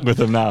to stuck with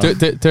him now.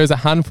 There's a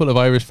handful of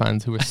Irish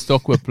fans who are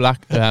stuck with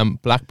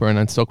Blackburn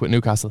and stuck with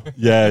Newcastle.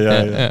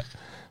 Yeah.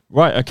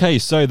 Right. Okay.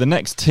 So the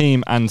next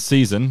team and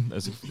season,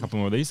 there's a couple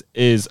more of these,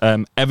 is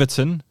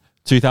Everton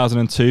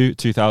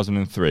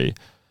 2002-2003.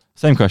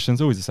 Same questions,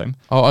 always the same.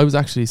 Oh, I was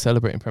actually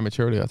celebrating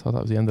prematurely. I thought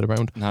that was the end of the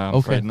round. No, I'm Okay,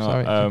 afraid not.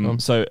 sorry, keep going.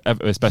 So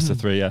it's best of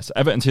 3, yes.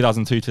 Everton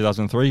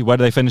 2002-2003. Where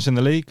did they finish in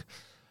the league?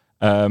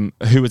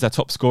 Who was their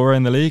top scorer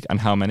in the league and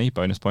how many?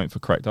 Bonus point for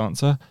correct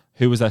answer.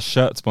 Who was their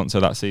shirt sponsor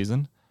that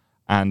season?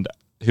 And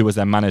who was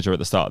their manager at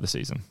the start of the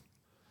season?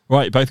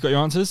 Right, you both got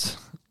your answers?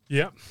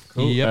 Yeah.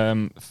 Cool.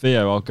 Yep.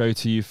 Theo, I'll go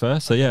to you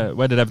first. So yeah,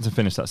 where did Everton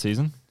finish that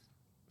season?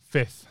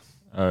 5th.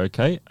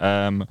 Okay.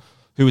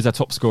 Who was their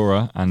top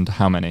scorer and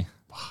how many?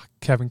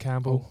 Kevin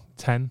Campbell,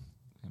 10.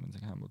 Kevin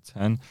Campbell,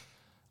 10.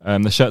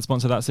 The shirt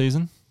sponsor that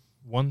season?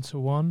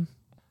 1-1.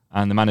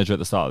 And the manager at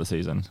the start of the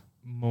season?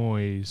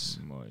 Moyes.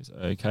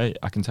 Okay,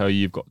 I can tell you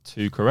you've got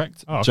 2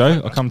 correct. Oh, Joe,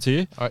 okay. I'll come to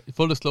you. All right,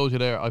 full disclosure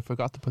there, I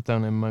forgot to put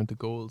down the amount of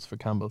goals for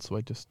Campbell, so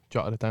I just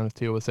jotted it down as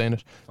Theo was saying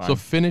it. Fine. So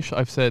finish,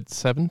 I've said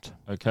 7th.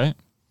 Okay,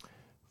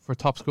 For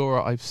top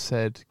scorer, I've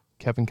said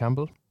Kevin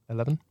Campbell,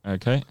 11.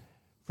 okay.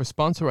 For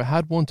sponsor, I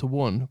had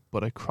 1-1,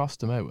 but I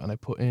crossed them out and I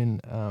put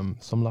in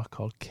some lot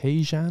called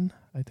Keijan,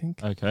 I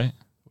think, Okay.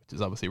 which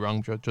is obviously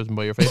wrong, judging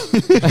by your face. I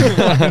think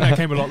that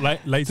came a lot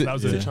later. That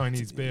was a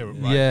Chinese beer,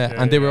 right? Yeah,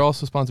 and they were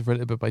also sponsored for a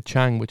little bit by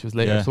Chang, which was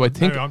later. Yeah. So I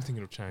think No, I'm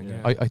thinking of Chang.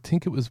 Yeah. I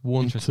think it was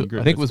 1 Interesting to.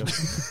 group, I think it was.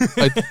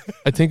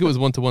 I think it was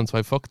 1-1. So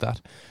I fucked that.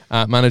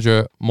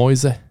 Manager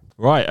Moise.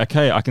 Right,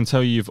 okay. I can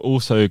tell you you've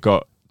also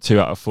got 2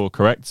 out of 4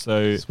 correct.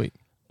 So Sweet.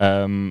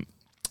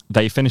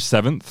 they finished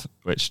 7th,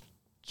 which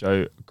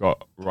Joe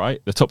got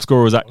right. The top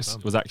scorer was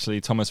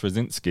actually Thomas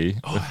Rosiński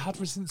I had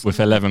Rosiński. with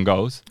 11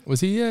 goals. Was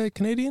he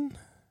Canadian?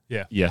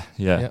 Yeah. Yeah.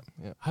 Yeah.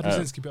 I had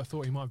Rosiński, but I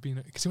thought he might have been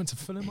because he went to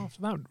Fulham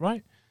after that,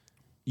 right?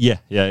 Yeah.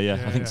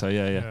 I think so.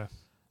 Yeah.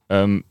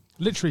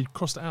 Literally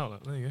crossed it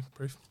out. There you go.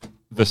 Proof.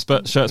 The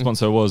shirt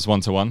sponsor was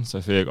 1-1,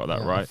 so Theo got that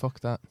Yeah, right. Fuck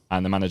that.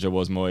 And the manager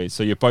was Moyes.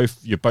 So you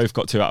both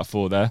got 2 out of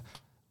 4 there.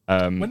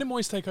 When did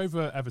Moyes take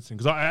over Everton?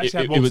 Because I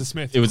actually had Walter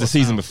Smith. It was the crossed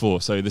season out.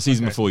 before. So the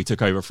season before he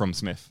took over from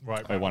Smith.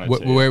 Right. 01 and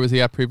 02. Where was he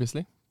at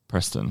previously?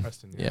 Preston.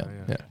 Preston. Yeah.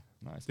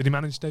 Nice. Did he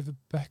manage David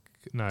Beck?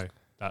 No.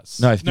 That's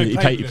No, he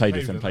played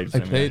with him. I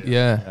played.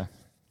 Yeah.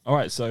 All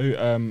right, so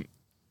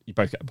you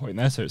both get a point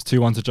there. So it's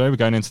 2-1 to Joe. We're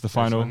going into the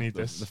final, I need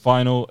this. the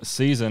final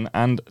season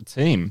and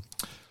team.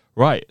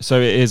 Right, so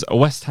it is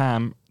West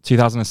Ham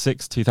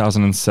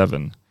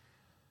 2006-2007.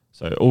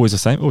 So always the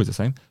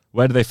same.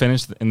 Where did they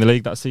finish in the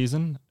league that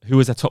season? Who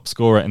was their top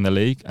scorer in the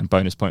league? And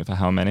bonus point for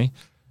how many?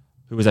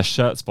 Who was their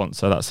shirt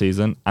sponsor that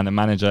season? And the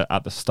manager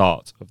at the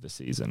start of the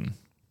season.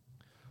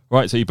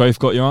 Right, so you both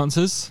got your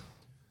answers?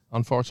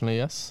 Unfortunately,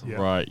 yes. Yeah.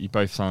 Right, you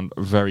both sound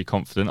very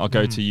confident. I'll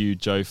go to you,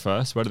 Joe,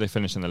 first. Where did they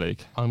finish in the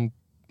league? I've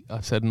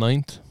said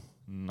 9th.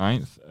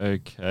 9th,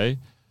 okay.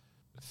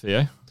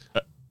 Theo?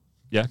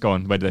 Yeah, go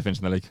on. Where did they finish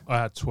in the league? I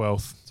had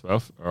 12th.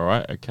 12th, all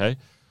right, okay.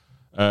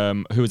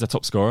 Who was their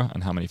top scorer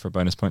and how many for a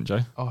bonus point, Joe?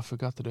 Oh, I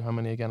forgot to do how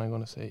many again. I'm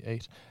going to say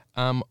 8.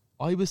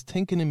 I was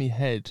thinking in my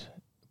head,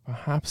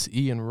 perhaps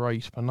Ian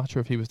Wright, but I'm not sure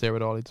if he was there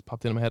at all. He just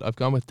popped in my head. I've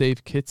gone with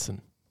Dave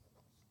Kitson.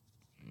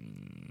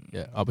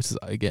 Yeah, which is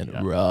again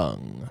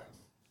wrong.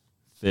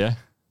 Theo?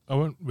 I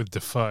went with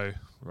Defoe.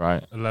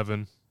 Right.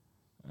 11.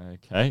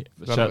 Okay.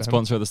 The Forgot shirt about him.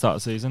 sponsor at the start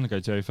of the season. I'll go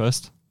Joe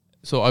first.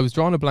 So I was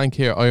drawing a blank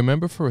here. I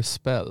remember for a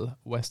spell,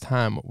 West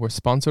Ham were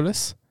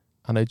sponsorless,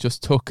 and I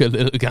just took a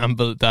little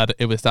gamble that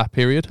it was that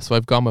period. So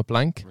I've gone with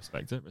blank,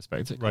 Respect it.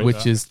 Right,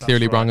 which is that's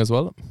clearly right. wrong as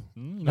well.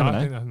 You No, never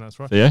I know. think that's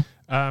right. Theo?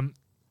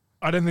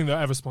 I don't think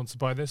they're ever sponsored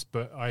by this,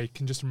 but I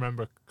can just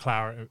remember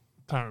Claret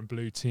and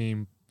Blue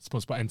team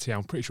sponsored by NTL.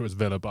 I'm pretty sure it was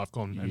Villa, but I've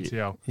gone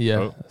NTL. Yeah.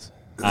 Cool.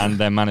 And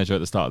their manager at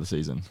the start of the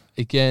season.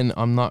 Again,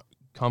 I'm not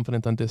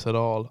confident on this at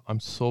all. I'm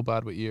so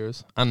bad with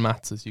years and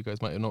maths, as you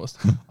guys might have noticed.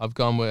 I've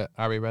gone with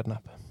Ari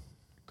Redknapp.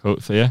 Cool.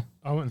 Theo?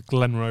 I went with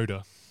Glenn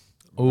Roeder.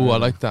 Oh, I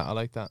like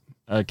that.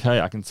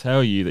 Okay, I can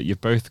tell you that you've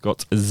both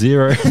got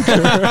 0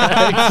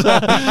 correct.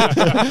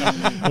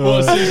 What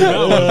a season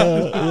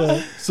that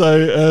was.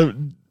 So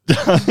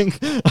I think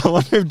I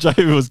wonder if Joe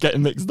was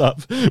getting mixed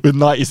up with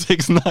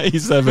 96,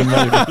 97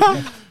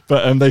 maybe.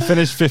 But they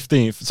finished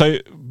 15th. So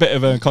bit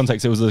of a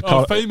context, it was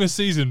a famous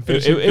season.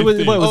 it was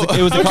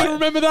I can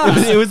remember that.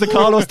 it was the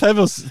Carlos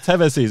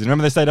Tevez season.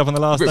 Remember they stayed up on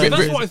the last day?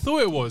 That's what I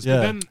thought it was. Yeah.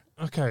 But then,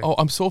 okay. Oh,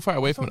 I'm so far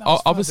away from it. that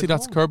was Obviously,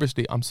 further that's on.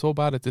 Kerbishley. I'm so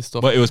bad at this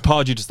stuff. But it was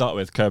Pardew to start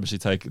with, Kerbishley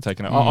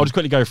taking it. I'll just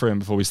quickly go through him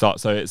before we start.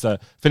 So it's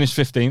finished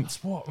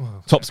 15th. What?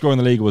 Top scorer in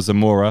the league was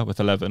Zamora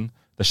with 11.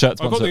 The shirt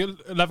I got sponsor,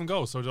 the 11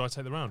 goals, so did I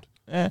take the round?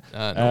 No.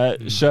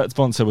 shirt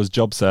sponsor was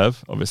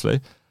JobServe, obviously,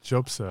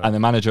 Job, sir. and the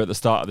manager at the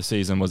start of the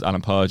season was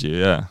Alan Pardew.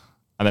 Yeah,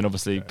 and then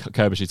obviously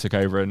Kerbishley took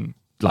over in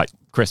like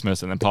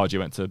Christmas, and then Pardew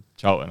went to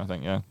Charlton. I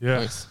think. Yeah, Yeah.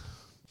 Nice.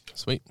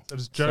 Sweet. So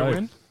does Joe So-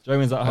 win? Joe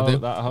wins that I whole do.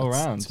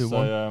 round. That's So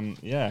 2-1.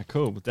 yeah,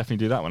 cool. We'll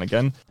definitely do that one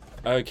again.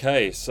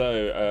 Okay,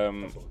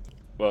 so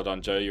well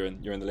done, Joe. You're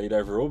in the lead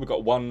overall. We've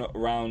got one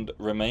round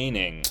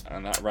remaining,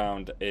 and that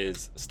round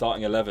is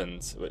starting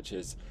 11s, which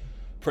is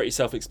pretty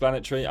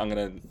self-explanatory. I'm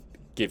going to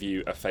give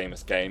you a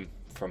famous game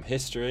from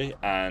history,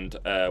 and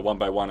one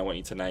by one, I want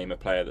you to name a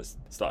player that's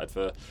started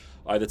for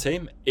either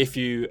team. If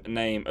you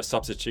name a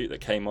substitute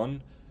that came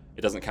on,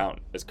 it doesn't count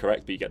as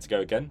correct, but you get to go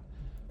again.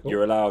 Cool.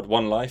 You're allowed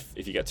 1 life.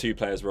 If you get 2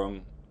 players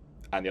wrong,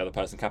 and the other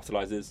person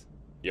capitalises,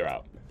 you're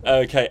out.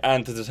 Okay,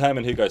 and to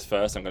determine who goes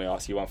first, I'm going to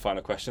ask you one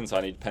final question, so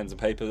I need pens and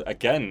paper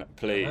again,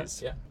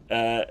 please.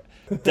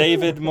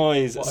 David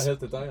Moyes. What a hill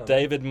to die on.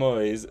 David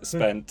Moyes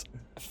spent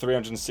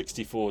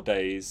 364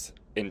 days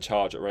in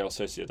charge at Real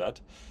Sociedad,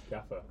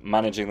 Gaffer.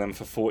 managing them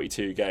for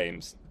 42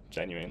 games.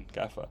 Genuine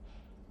gaffer.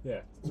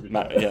 Yeah.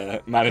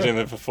 Managing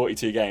them for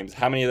 42 games.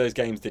 How many of those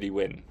games did he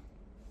win?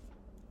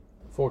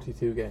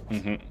 42 games.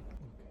 Mm-hmm.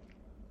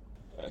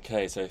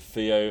 Okay, so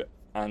Theo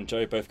and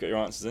Joe both got your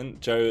answers in.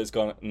 Joe has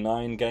gone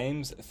 9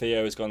 games.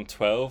 Theo has gone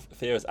 12.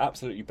 Theo is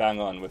absolutely bang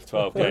on with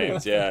 12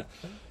 games. Yeah,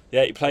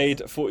 he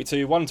played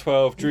 42, won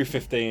 12, drew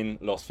 15,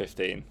 lost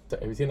 15. So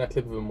have you seen that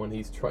clip of him when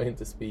he's trying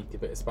to speak a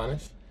bit of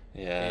Spanish?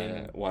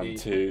 Yeah, 1,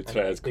 2,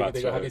 3, 4.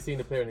 They go, have you seen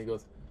the player? And he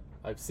goes,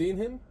 I've seen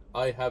him.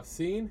 I have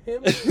seen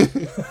him.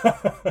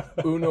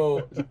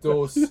 Uno,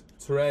 dos,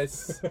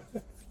 tres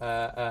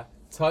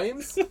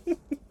times.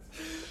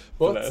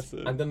 But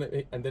and then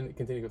it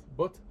continues.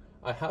 But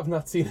I have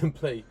not seen him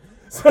play.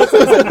 So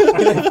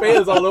he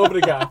fails all over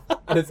the gap,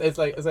 and it's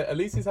like at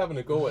least he's having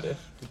a go at it.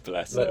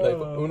 Bless like, him.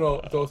 like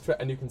Uno, dos, tres,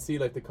 and you can see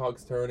like the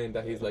cogs turning.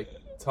 That he's like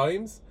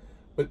times.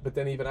 But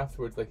then even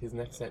afterwards, like his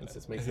next sentence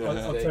just makes.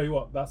 I'll tell you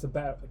what, that's a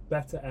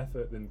better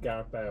effort than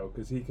Gareth Bale,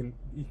 because he can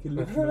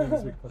literally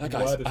use a That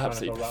guy's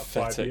absolutely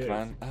pathetic,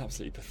 man.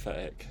 Absolutely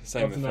pathetic.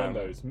 Same with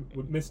Nando's.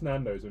 Miss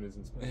Nando's when he's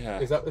in Spain. Yeah.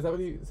 Is that what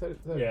he said?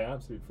 Yeah,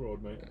 absolute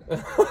fraud, mate.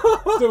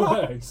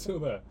 He's still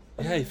there.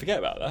 Yeah, you forget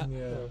about that.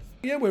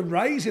 Yeah, we're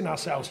raising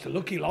ourselves to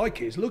looky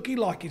likeys. Looky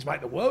likeys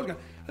make the world go.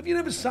 Have you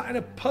never sat in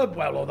a pub,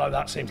 well, although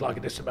that seems like a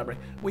distant memory,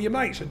 where your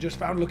mates have just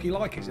found looky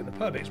likeys in the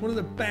pub? It's one of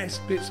the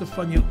best bits of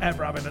fun you'll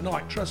ever have in a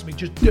night. Trust me,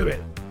 just do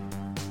it.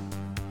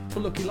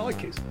 For looky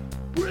likeys.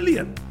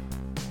 Brilliant.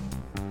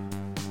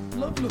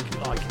 Love looky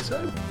likeys,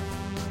 so.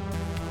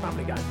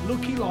 Family game.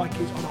 Looky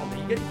likeys on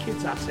Omni. You get your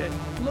kids at it.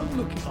 Love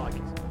looky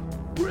likeys.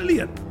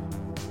 Brilliant.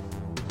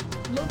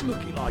 Love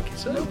looky likeys,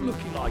 so. Love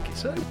looky likeys,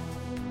 so.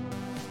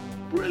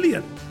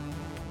 Brilliant.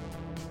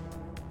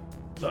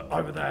 Look,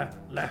 over there,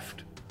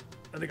 left.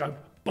 And they go,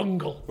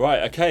 bungle.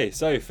 Right, okay,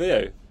 so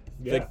Theo,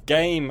 Yeah. the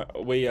game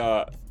we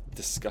are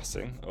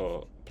discussing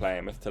or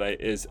playing with today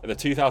is the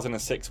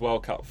 2006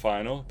 World Cup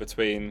final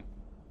between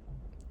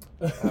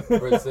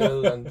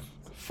Brazil and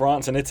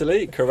France and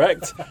Italy,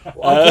 correct?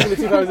 I'm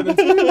thinking of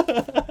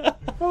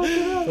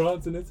 2002.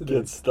 France and Italy.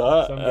 Good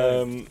start.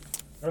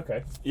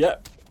 Okay.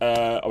 Yep.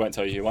 I won't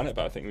tell you who won it,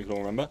 but I think we can all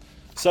remember.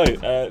 So,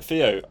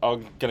 Theo,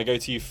 I'm going to go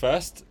to you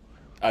first,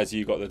 as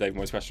you got the David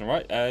Moyes question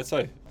right.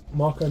 So,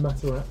 Marco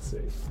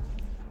Materazzi.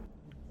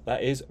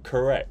 that is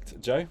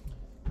correct. Joe?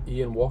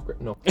 Ian Walker.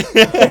 No.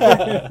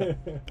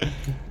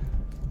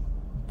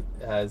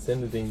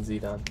 Zinedine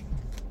Zidane.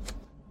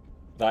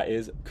 That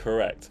is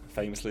correct.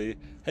 Famously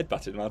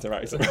headbutted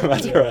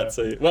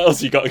Materazzi. What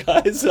else you got,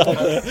 guys? I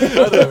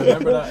don't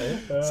remember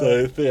that.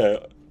 So,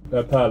 Theo.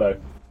 Pirlo.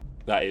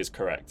 That is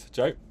correct.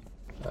 Joe?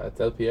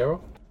 Del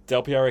Piero.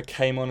 Del Piero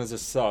came on as a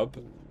sub,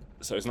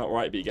 so it's not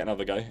right, but you get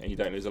another go and you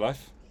don't lose a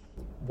life.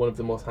 One of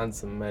the most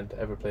handsome men to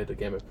ever play the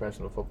game of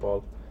professional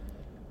football,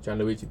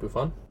 Gianluigi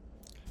Buffon.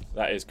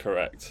 That is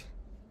correct.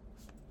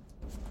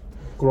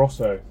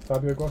 Grosso.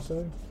 Fabio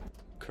Grosso.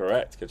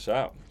 Correct. Good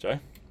shout. Joe?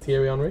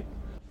 Thierry Henry.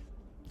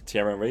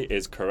 Thierry Henry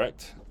is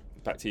correct.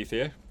 Back to you,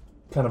 Theo.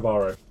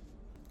 Cannavaro.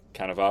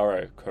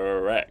 Cannavaro.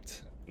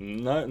 Correct.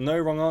 No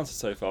wrong answer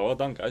so far. Well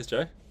done, guys.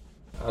 Joe?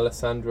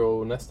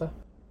 Alessandro Nesta.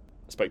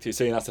 Spoke too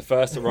soon. That's the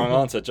first wrong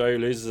answer. Joe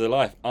loses a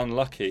life.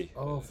 Unlucky.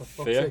 Oh, for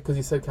fuck's Theo? sake, because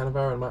you said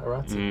Cannavaro and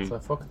Materazzi, so I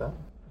fucked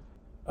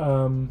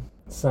that.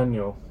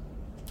 Samuel.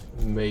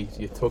 Mate,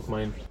 you took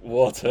mine.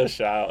 What a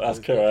shout. That's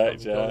correct, I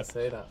was going yeah. to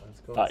say that.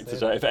 Back to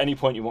Joe. If at any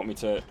point you want me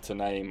to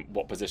name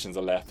what positions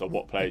are left or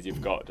what players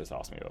you've got, just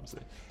ask me,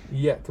 obviously.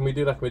 Yeah, can we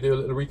do that? Can we do a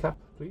little recap,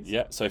 please?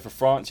 Yeah, so for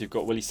France, you've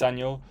got Willy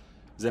Sagnol,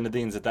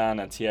 Zinedine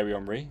Zidane and Thierry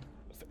Henry.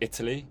 For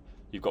Italy,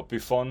 you've got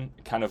Buffon,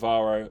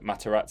 Cannavaro,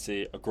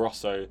 Materazzi,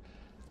 Grosso,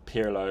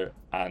 Pirlo,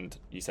 and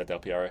you said Del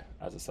Piero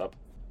as a sub.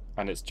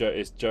 And it's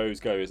Joe's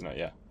go, isn't it?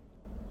 Yeah.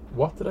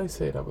 What did I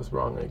say that was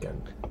wrong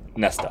again?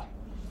 Nesta.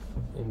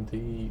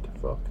 Indeed,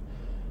 fuck.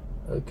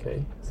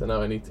 Okay, so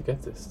now I need to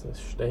get this to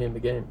stay in the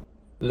game.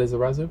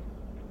 Lizarazu?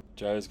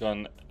 Joe's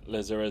gone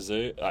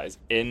Lizarazu. That is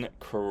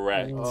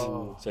incorrect.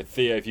 Oh. So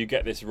Theo, if you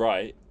get this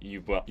right,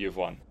 you've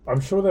won. I'm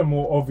sure they're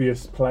more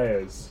obvious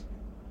players.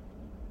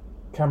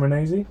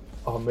 Camoranesi?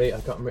 Oh, mate, I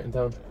got them written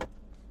down.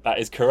 That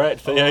is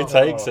correct. Theo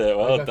takes it.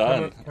 Well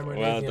done.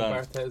 Well done.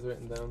 And Barthez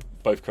written down.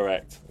 Both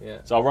correct. Yeah.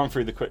 So I'll run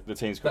through the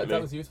teams quickly.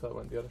 That was useful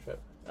when the other trip.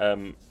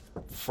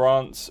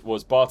 France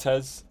was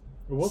Barthez.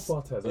 It was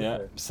Barthez, okay. Yeah.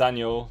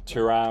 Sagnol,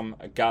 Thuram,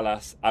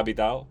 Gallas,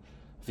 Abidal,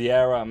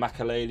 Vieira,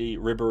 Makaleli,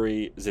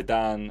 Ribéry,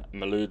 Zidane,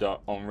 Malouda,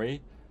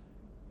 Henry.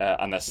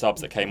 And their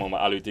subs that came on were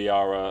Alou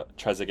Diarra,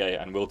 Trezeguet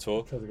and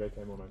Wiltor. Trezeguet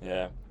came on,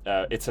 okay.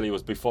 Yeah. Italy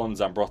was Buffon,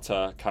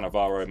 Zambrotta,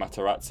 Cannavaro,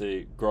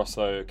 Materazzi,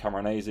 Grosso,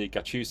 Camoranesi,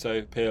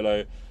 Gattuso,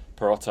 Pirlo,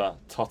 Perotta,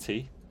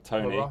 Totti.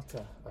 Tony.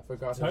 Morata. I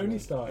forgot his Tony name.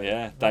 started.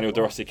 Yeah, Daniel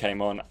De Rossi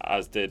came on,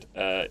 as did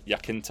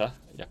Jacinta.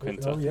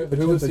 Oh, yeah, But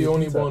who was the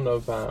only Jacinta. one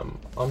of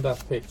on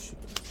that pitch?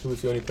 Who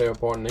was the only player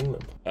born in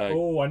England?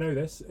 Oh, I know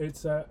this.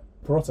 It's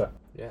Perotta.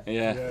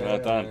 Yeah, well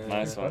done.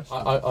 Nice one.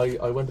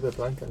 I went a bit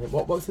blank on him.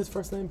 What was his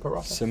first name?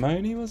 Perotta?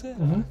 Simone, was it?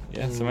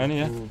 Yeah, Simone,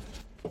 yeah.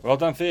 Well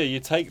done, Theo. You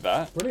take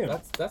that.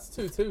 Brilliant. That's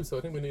 2-2, so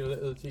I think we need a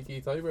little cheeky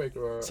tiebreaker.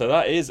 Or... So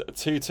that is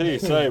 2-2.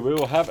 So we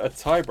will have a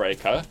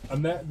tiebreaker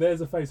And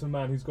there's a face of a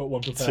man who's got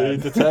one to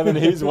prepared. determine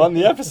who's won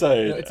the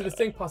episode. It's a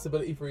distinct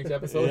possibility for each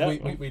episode.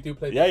 Yeah. We do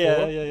play. Yeah.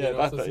 four, you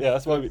know,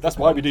 so it's That's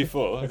why we do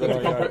 4.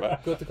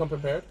 good to come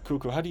prepared.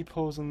 Cool. How do you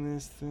pause on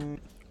this thing?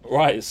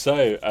 Right,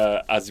 so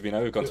as we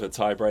know, we've gone to a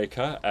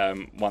tiebreaker,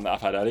 one that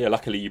I've had earlier.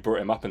 Luckily, you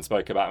brought him up and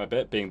spoke about him a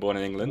bit, being born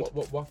in England.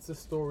 What's the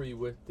story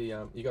with the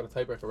you got a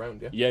tiebreaker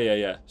round?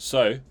 Yeah.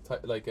 So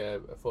Like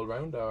a full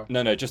round or?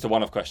 no, just a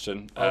one-off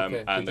question.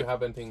 Okay. And Did you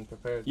have anything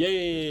prepared?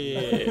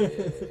 Yeah.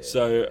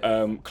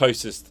 So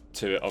closest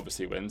to it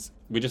obviously wins.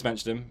 We just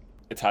mentioned him,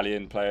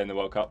 Italian player in the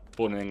World Cup,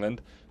 born in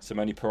England.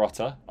 Simone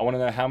Perotta. I want to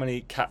know how many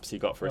caps he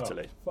got for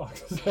Italy.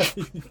 Fuck's sake.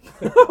 Do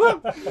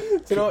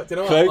you know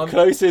what?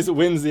 Closest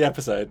wins the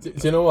episode. Do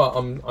you know what?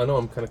 I know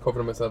I'm kind of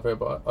covering myself here,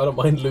 but I don't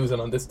mind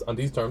losing on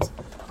these terms.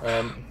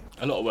 A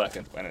lot of work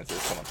went into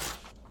this. Come on.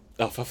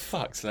 Oh, for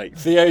fuck's sake.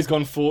 Theo's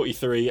gone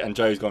 43 and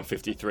Joe's gone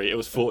 53. It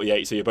was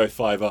 48, so you're both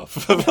 5 up.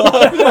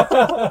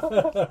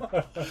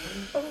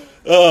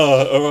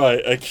 Oh, all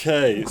right.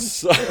 Okay.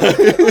 So...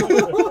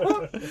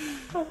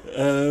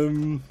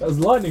 That was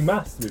lightning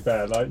maths, to be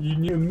fair. Like, you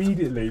knew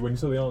immediately when you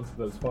saw the answer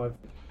that was 5.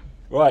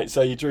 Right,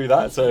 so you drew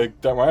that. So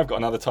don't worry, I've got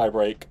another tie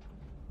break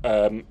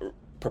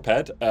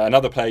prepared.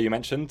 Another player you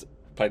mentioned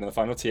played in the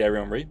final, Thierry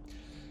Henry.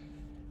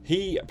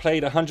 He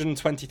played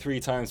 123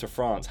 times for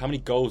France. How many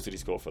goals did he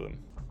score for them?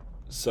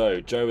 So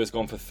Joe has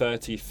gone for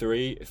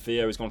 33.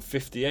 Theo has gone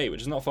 58,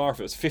 which is not far off.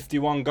 It was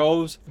 51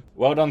 goals.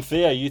 Well done,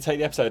 Theo. You take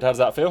the episode. How does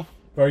that feel?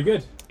 Very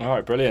good. All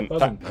right, brilliant.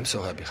 I'm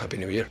so happy. Happy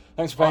New Year.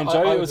 Thanks for playing,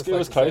 Joe. It was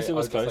close. It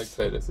was I'd close. just like to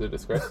say this is a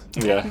disgrace.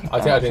 Yeah.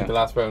 I think the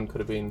last round could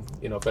have been,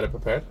 better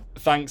prepared.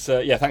 Thanks.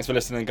 Thanks for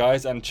listening,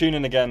 guys, and tune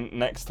in again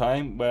next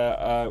time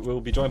where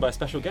we'll be joined by a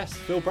special guest,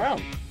 Phil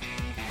Brown.